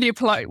never really a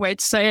polite way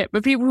to say it,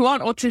 but people who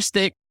aren't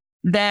autistic,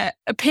 their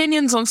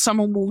opinions on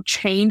someone will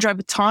change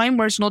over time,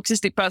 whereas an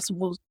autistic person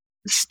will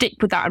stick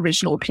with that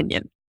original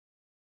opinion.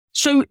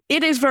 So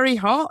it is very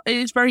hard. It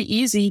is very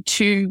easy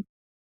to,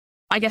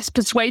 I guess,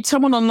 persuade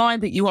someone online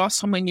that you are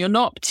someone you're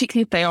not,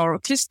 particularly if they are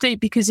autistic,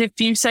 because if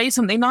you say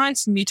something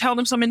nice and you tell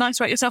them something nice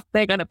about yourself,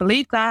 they're going to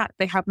believe that.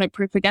 They have no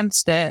proof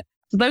against it.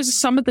 So those are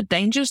some of the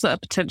dangers that are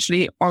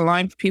potentially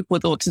online for people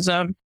with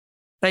autism.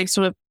 They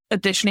sort of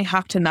additionally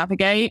have to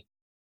navigate.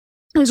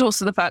 There's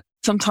also the fact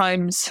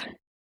sometimes,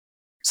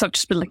 so I've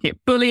just been looking at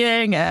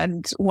bullying,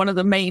 and one of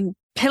the main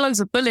pillars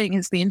of bullying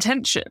is the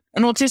intention.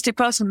 An autistic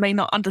person may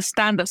not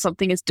understand that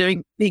something is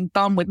being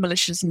done with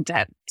malicious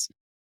intent.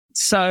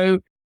 So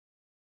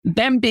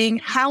them being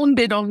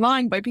hounded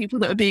online by people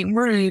that are being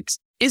rude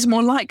is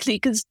more likely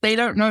because they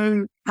don't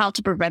know how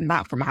to prevent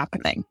that from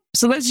happening.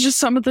 So those are just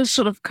some of the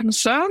sort of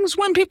concerns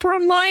when people are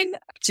online,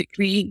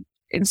 particularly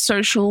in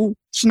social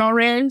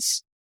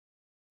scenarios.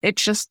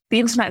 It's just the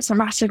internet's a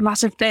massive,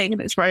 massive thing,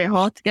 and it's very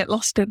hard to get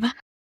lost in.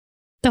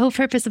 The whole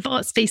purpose of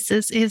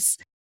Autspaces is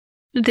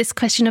this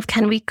question of,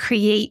 can we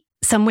create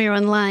somewhere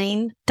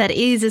online that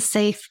is a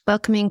safe,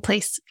 welcoming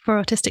place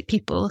for autistic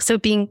people. So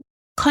being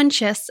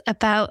conscious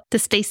about the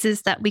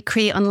spaces that we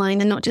create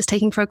online and not just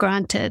taking for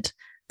granted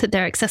that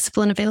they're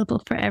accessible and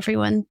available for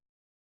everyone.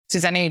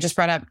 Susanna, you just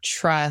brought up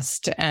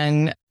trust.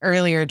 And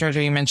earlier,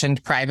 Georgia, you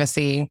mentioned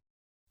privacy.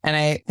 And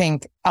I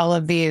think all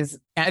of these,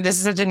 this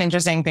is such an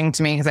interesting thing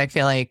to me because I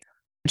feel like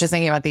just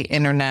thinking about the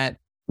internet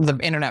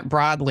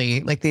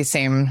broadly, like these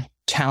same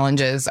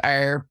challenges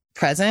are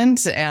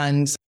present.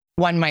 And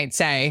one might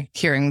say,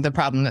 hearing the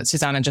problem that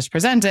Susanna just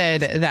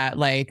presented, that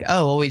like,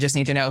 oh, well, we just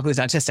need to know who's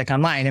autistic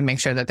online and make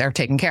sure that they're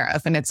taken care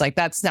of. And it's like,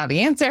 that's not the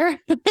answer,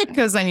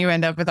 because then you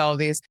end up with all of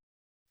these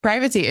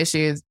privacy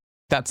issues.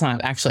 That's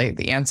not actually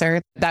the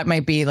answer. That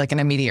might be like an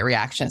immediate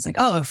reaction. It's like,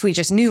 oh, if we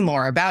just knew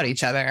more about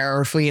each other,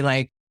 or if we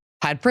like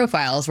had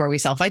profiles where we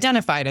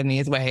self-identified in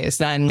these ways,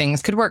 then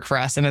things could work for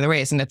us in other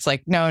ways. And it's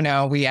like,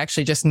 no, we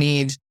actually just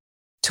need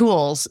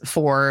tools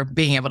for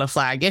being able to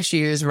flag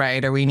issues,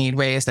 right? Or we need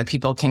ways that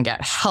people can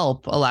get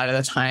help a lot of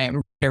the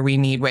time, or we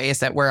need ways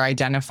that we're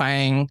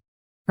identifying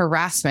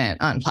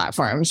harassment on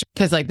platforms,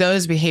 because like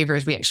those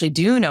behaviors we actually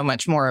do know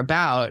much more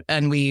about,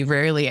 and we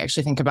rarely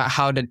actually think about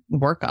how to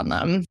work on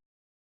them.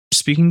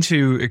 Speaking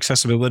to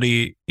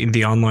accessibility in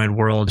the online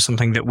world,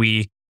 something that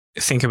we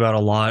think about a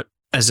lot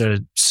as a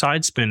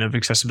side spin of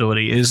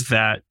accessibility is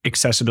that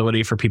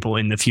accessibility for people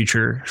in the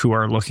future who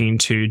are looking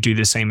to do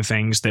the same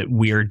things that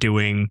we are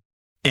doing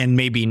and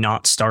maybe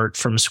not start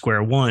from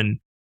square one.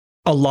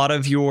 A lot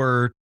of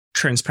your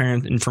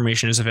transparent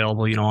information is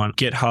available, on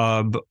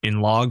GitHub,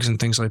 in logs and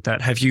things like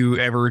that. Have you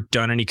ever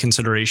done any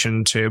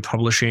consideration to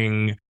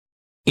publishing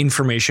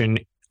information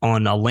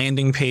on a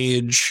landing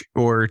page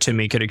or to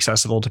make it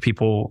accessible to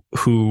people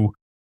who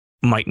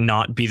might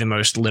not be the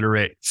most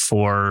literate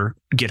for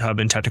GitHub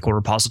and technical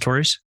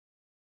repositories?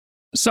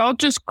 So I'll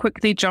just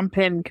quickly jump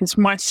in because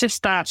my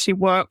sister actually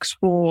works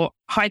for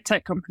a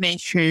high-tech company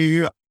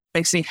who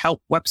basically help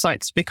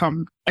websites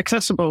become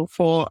accessible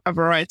for a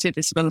variety of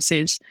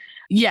disabilities.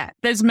 Yeah,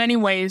 there's many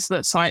ways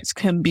that sites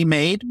can be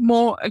made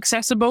more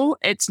accessible.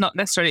 It's not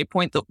necessarily a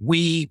point that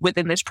we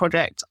within this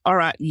project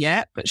are at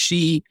yet, but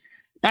she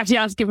actually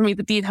has given me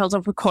the details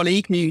of a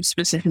colleague who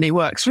specifically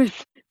works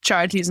with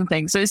charities and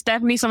things. So it's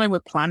definitely something we're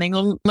planning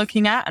on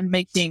looking at and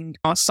making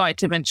our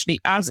site eventually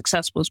as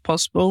accessible as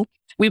possible.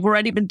 We've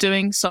already been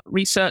doing some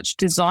research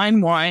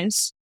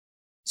design-wise,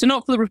 so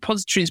not for the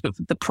repositories, but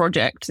for the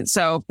project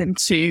itself,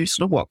 into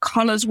sort of what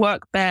colors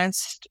work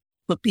best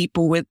for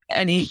people with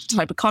any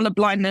type of color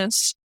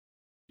blindness.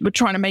 We're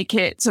trying to make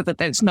it so that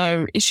there's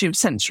no issue of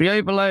sensory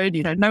overload,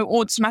 no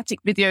automatic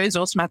videos,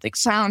 automatic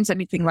sounds,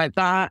 anything like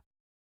that.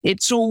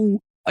 It's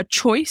all a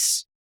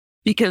choice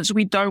because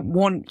we don't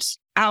want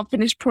our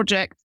finished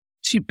project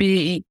to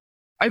be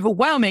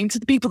overwhelming to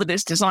the people that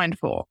it's designed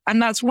for.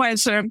 And that's why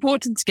it's so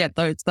important to get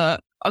those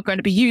that are going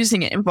to be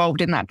using it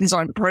involved in that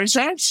design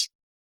process.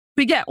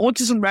 But yeah,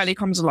 autism rarely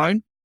comes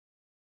alone.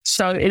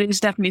 So it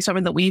is definitely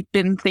something that we've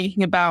been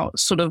thinking about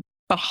sort of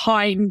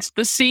behind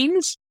the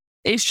scenes.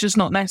 It's just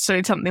not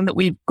necessarily something that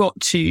we've got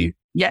to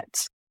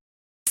yet.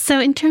 So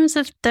in terms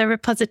of the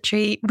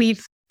repository,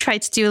 we've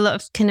tried to do a lot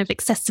of kind of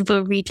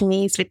accessible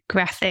readmes with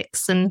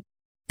graphics, and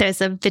there's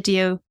a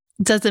video,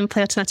 doesn't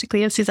play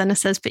automatically as Susanna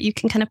says, but you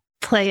can kind of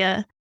play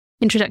a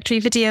introductory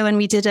video, and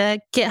we did a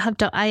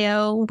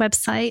github.io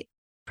website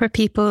for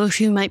people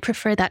who might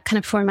prefer that kind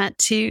of format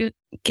to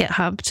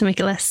GitHub to make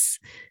it less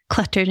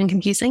cluttered and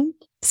confusing.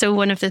 So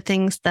one of the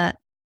things that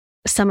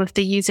some of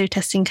the user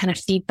testing kind of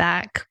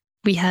feedback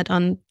we had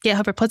on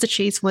GitHub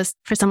repositories was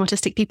for some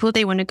autistic people,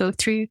 they want to go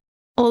through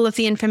all of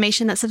the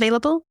information that's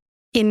available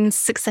in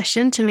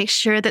succession to make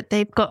sure that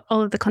they've got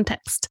all of the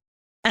context.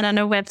 And on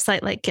a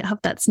website like GitHub,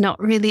 that's not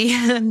really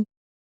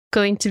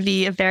going to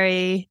be a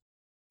very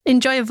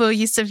enjoyable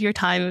use of your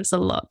time. It's a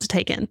lot to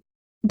take in.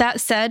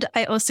 That said,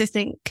 I also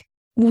think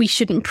we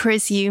shouldn't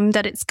presume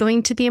that it's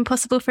going to be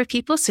impossible for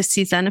people. So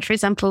Susanna, for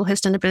example,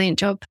 has done a brilliant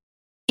job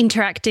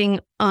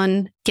interacting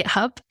on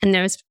GitHub. And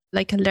there was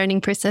like a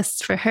learning process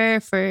for her.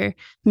 For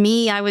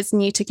me, I was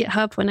new to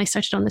GitHub when I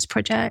started on this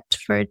project.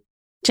 For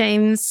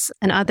James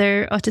and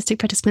other autistic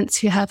participants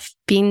who have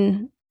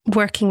been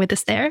working with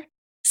us there.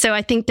 So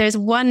I think there's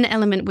one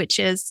element, which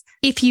is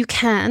if you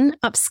can,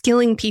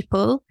 upskilling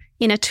people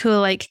in a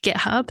tool like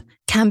GitHub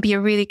can be a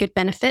really good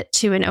benefit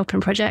to an open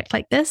project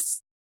like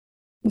this.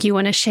 You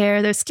want to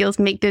share those skills,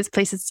 make those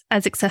places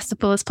as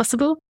accessible as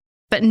possible,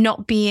 but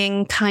not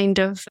being kind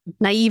of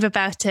naive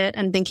about it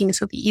and thinking this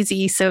will be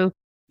easy. So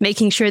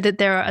making sure that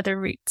there are other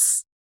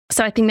routes.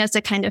 So I think that's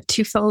a kind of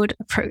twofold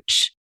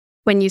approach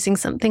when using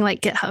something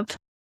like GitHub.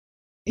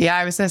 Yeah,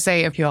 I was going to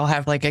say, if you all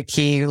have like a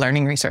key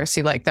learning resource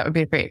you like, that would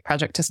be a great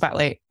project to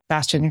spotlight.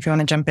 Bastian, if you want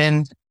to jump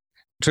in.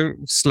 To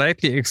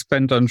slightly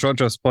expand on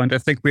Georgia's point, I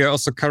think we are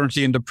also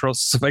currently in the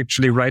process of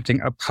actually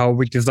writing up how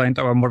we designed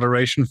our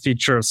moderation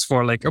features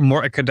for like a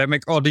more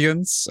academic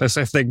audience, as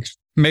I think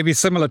maybe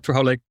similar to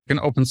how like an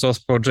open source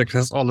project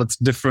has all its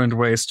different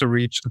ways to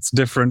reach its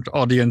different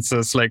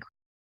audiences. Like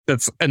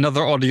that's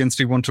another audience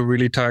we want to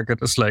really target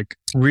is like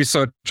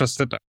researchers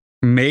that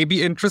may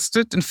be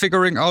interested in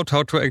figuring out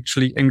how to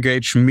actually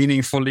engage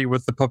meaningfully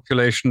with the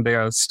population they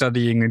are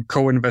studying and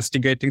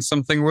co-investigating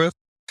something with.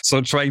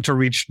 So trying to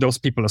reach those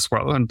people as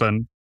well. And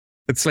then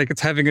it's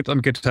having it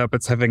on GitHub,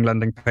 it's having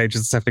landing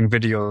pages, it's having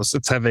videos,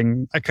 it's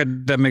having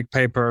academic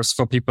papers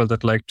for people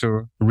that like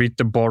to read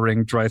the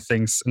boring, dry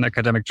things in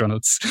academic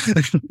journals.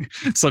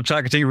 So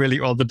targeting really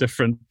all the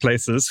different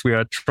places, we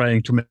are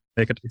trying to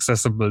make it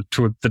accessible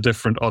to the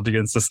different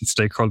audiences and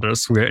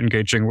stakeholders we are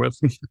engaging with.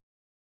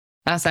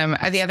 Awesome.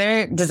 The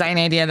other design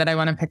idea that I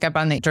want to pick up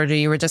on that, Georgia,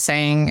 you were just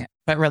saying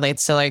that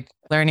relates to like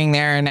learning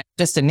there, and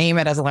just to name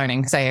it as a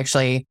learning, because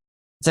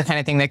it's the kind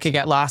of thing that could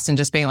get lost in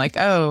just being like,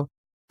 oh,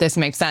 this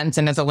makes sense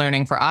and it's a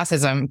learning for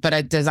autism. But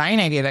a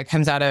design idea that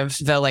comes out of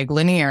the like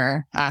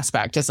linear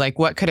aspect is like,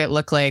 what could it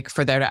look like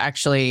for there to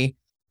actually,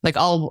 like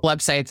all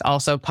websites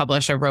also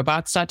publish a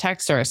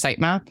robots.txt or a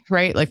sitemap,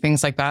 right? Like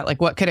things like that.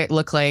 Like what could it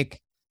look like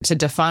to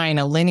define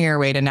a linear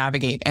way to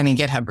navigate any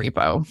GitHub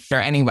repo or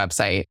any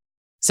website?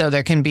 So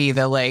there can be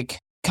the like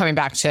coming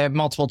back to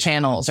multiple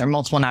channels or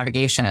multiple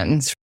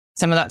navigations.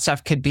 Some of that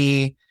stuff could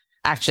be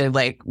actually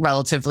like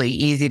relatively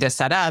easy to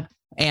set up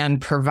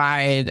and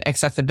provide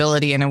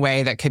accessibility in a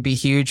way that could be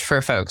huge for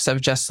folks,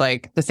 of just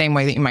like the same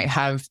way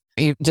that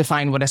you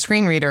define what a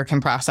screen reader can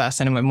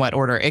process and in what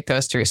order it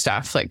goes through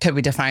stuff. Like, could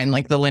we define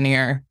like the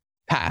linear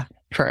path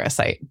for a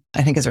site?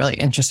 I think is really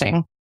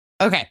interesting.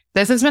 Okay.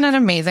 This has been an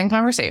amazing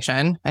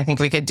conversation. I think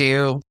we could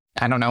do,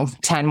 10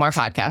 more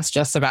podcasts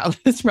just about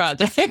this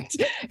project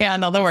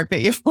and all the work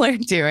that you are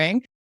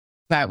doing,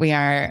 but we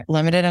are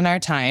limited in our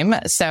time.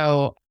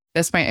 So at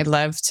this point, I'd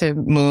love to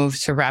move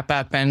to wrap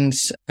up and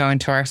go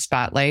into our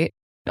spotlight.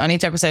 On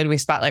each episode, we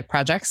spotlight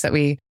projects that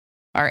we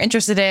are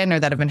interested in or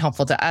that have been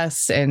helpful to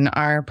us in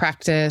our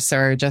practice,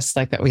 or just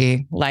like that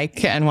we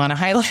like and want to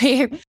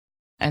highlight.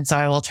 And so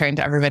I will turn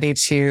to everybody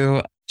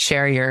to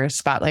share your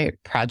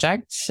spotlight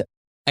project.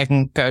 I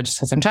can go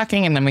just as I'm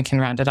talking and then we can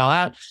round it all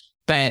out.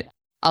 But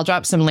I'll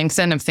drop some links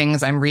in of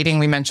things I'm reading.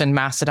 We mentioned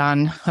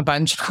Mastodon a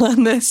bunch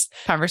on this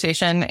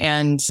conversation.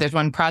 And there's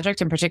one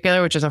project in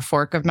particular, which is a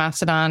fork of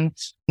Mastodon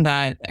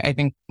that I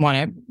think want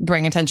to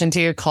bring attention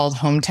to, called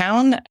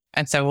Hometown.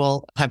 And so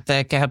we'll have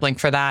the GitHub link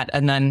for that.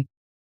 And then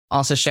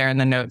also share in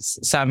the notes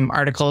some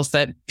articles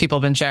that people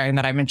have been sharing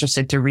that I'm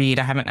interested to read.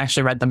 I haven't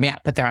actually read them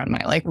yet, but they're on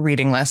my like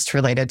reading list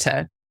related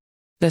to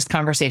this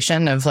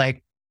conversation of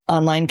like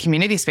online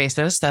community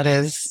spaces that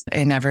is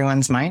in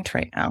everyone's mind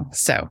right now.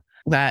 So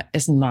that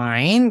is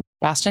mine.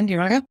 Bastian, do you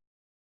want to go?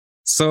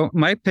 So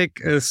my pick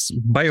is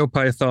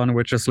BioPython,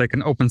 which is like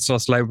an open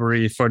source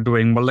library for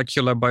doing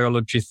molecular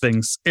biology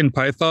things in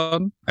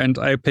Python. And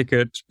I pick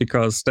it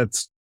because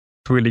that's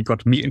really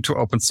got me into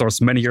open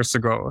source many years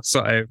ago.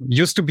 So I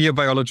used to be a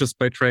biologist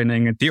by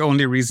training. And the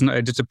only reason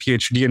I did a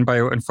PhD in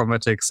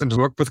bioinformatics and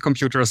work with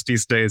computers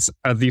these days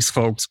are these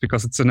folks,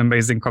 because it's an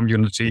amazing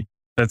community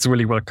that's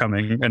really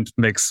welcoming and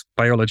makes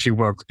biology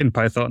work in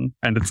Python.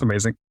 And it's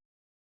amazing.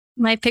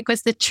 My pick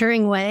was the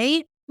Turing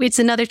Way. It's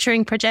another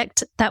Turing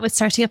project that was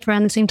starting up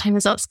around the same time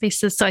as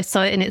Altspaces. So I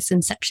saw it in its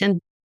inception,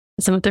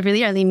 some of the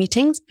really early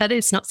meetings, but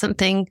it's not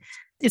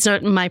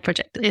my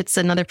project. It's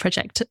another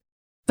project,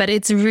 but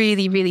it's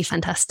really, really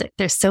fantastic.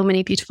 There's so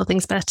many beautiful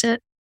things about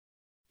it.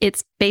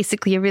 It's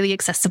basically a really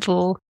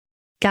accessible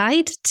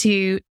guide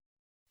to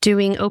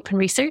doing open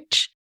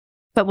research.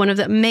 But one of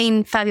the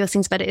main fabulous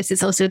things about it is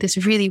it's also this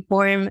really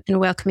warm and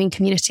welcoming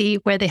community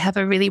where they have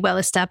a really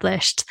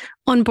well-established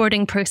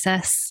onboarding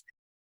process.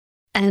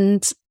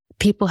 And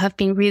people have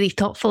been really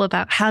thoughtful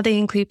about how they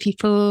include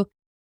people.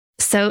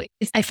 So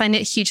I find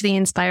it hugely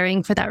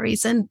inspiring for that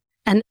reason,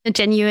 and a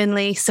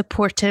genuinely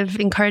supportive,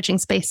 encouraging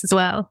space as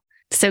well.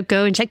 So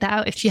go and check that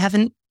out if you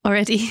haven't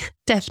already.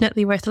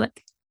 Definitely worth a look.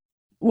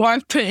 Well,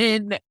 I've put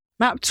in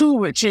MapTool,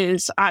 which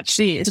is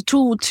actually it's a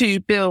tool to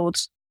build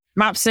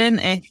maps in.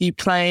 If you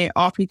play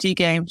RPG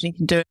games, you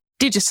can do it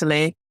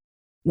digitally,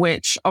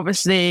 which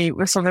obviously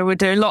was something we're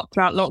doing a lot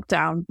throughout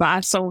lockdown. But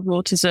as someone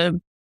with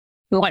autism,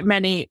 like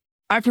many,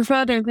 I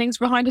prefer doing things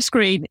behind a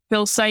screen. It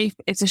feels safe,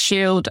 it's a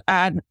shield,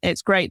 and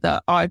it's great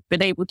that I've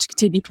been able to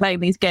continue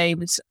playing these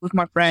games with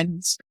my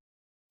friends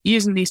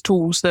using these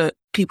tools that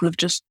people have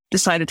just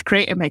decided to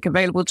create and make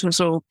available to us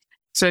all.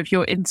 So if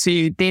you're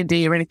into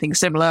D&D or anything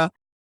similar,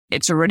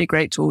 it's a really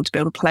great tool to be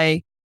able to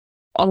play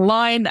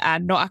online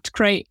and not have to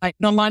create like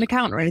an online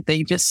account or anything.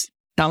 You just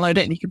download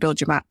it and you can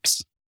build your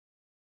maps.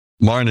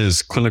 Mine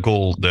is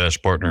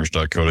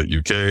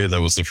clinical-partners.co.uk.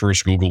 That was the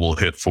first Googleable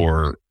hit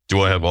for,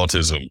 do I have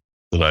autism?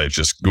 That I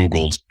just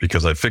Googled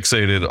because I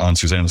fixated on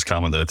Susanna's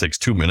comment that it takes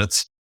 2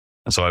 minutes.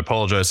 And so I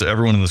apologize to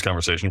everyone in this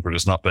conversation for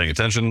just not paying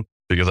attention,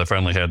 because I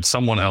finally had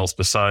someone else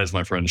besides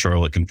my friend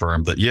Charlotte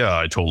confirm that, yeah,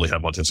 I totally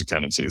have autistic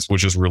tendencies,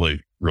 which is really,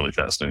 really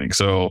fascinating.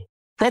 So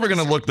probably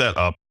going to look that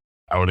up.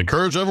 I would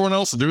encourage everyone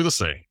else to do the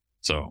same.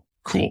 So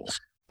cool.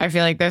 I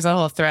feel like there's a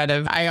whole thread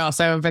of, I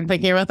also have been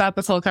thinking about that,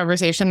 this whole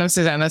conversation of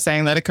Susanna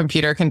saying that a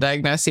computer can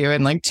diagnose you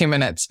in like 2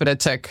 minutes, but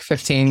it took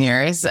 15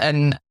 years.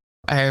 And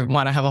I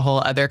want to have a whole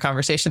other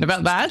conversation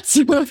about that.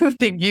 So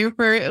thank you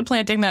for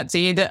planting that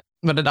seed.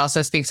 but it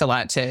also speaks a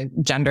lot to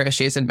gender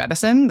issues in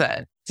medicine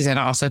that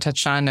Susanna also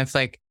touched on,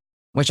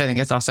 which I think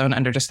is also an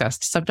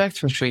under-discussed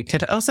subject, which we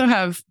could also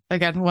have,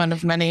 again, one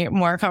of many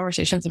more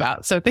conversations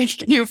about. So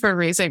thank you for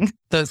raising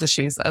those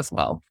issues as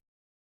well.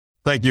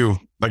 Thank you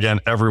again,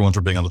 everyone,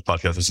 for being on this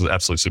podcast. This is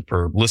absolutely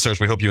superb.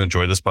 Listeners, we hope you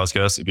enjoyed this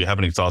podcast. If you have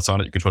any thoughts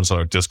on it, you can join us on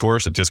our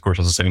Discourse at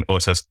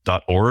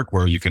discourse.oss.org,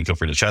 where you can feel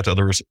free to chat to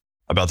others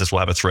about this. We'll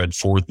have a thread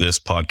for this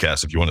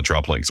podcast if you want to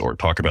drop links or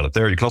talk about it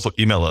there. You can also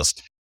email us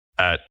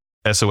at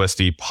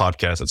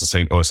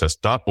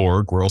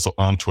sosdpodcast@sustainoss.org. We're also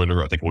on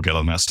Twitter. I think we'll get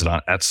on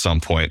Mastodon at some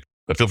point,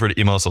 but feel free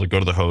to email us or go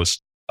to the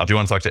host. If you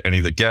want to talk to any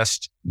of the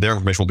guests, their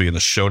information will be in the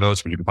show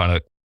notes, but you can find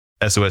it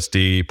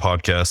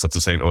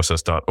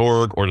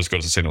SOSDpodcast@sustainoss.org, or just go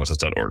to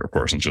sustainoss.org, of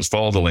course, and just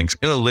follow the links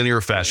in a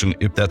linear fashion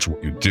if that's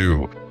what you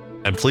do.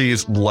 And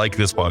please like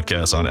this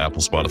podcast on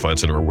Apple, Spotify,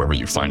 etc., or wherever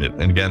you find it.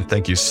 And again,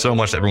 thank you so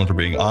much to everyone for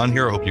being on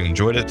here. I hope you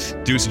enjoyed it.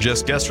 Do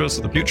suggest guest hosts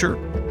in the future.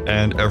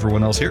 And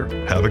everyone else here,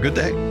 have a good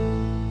day.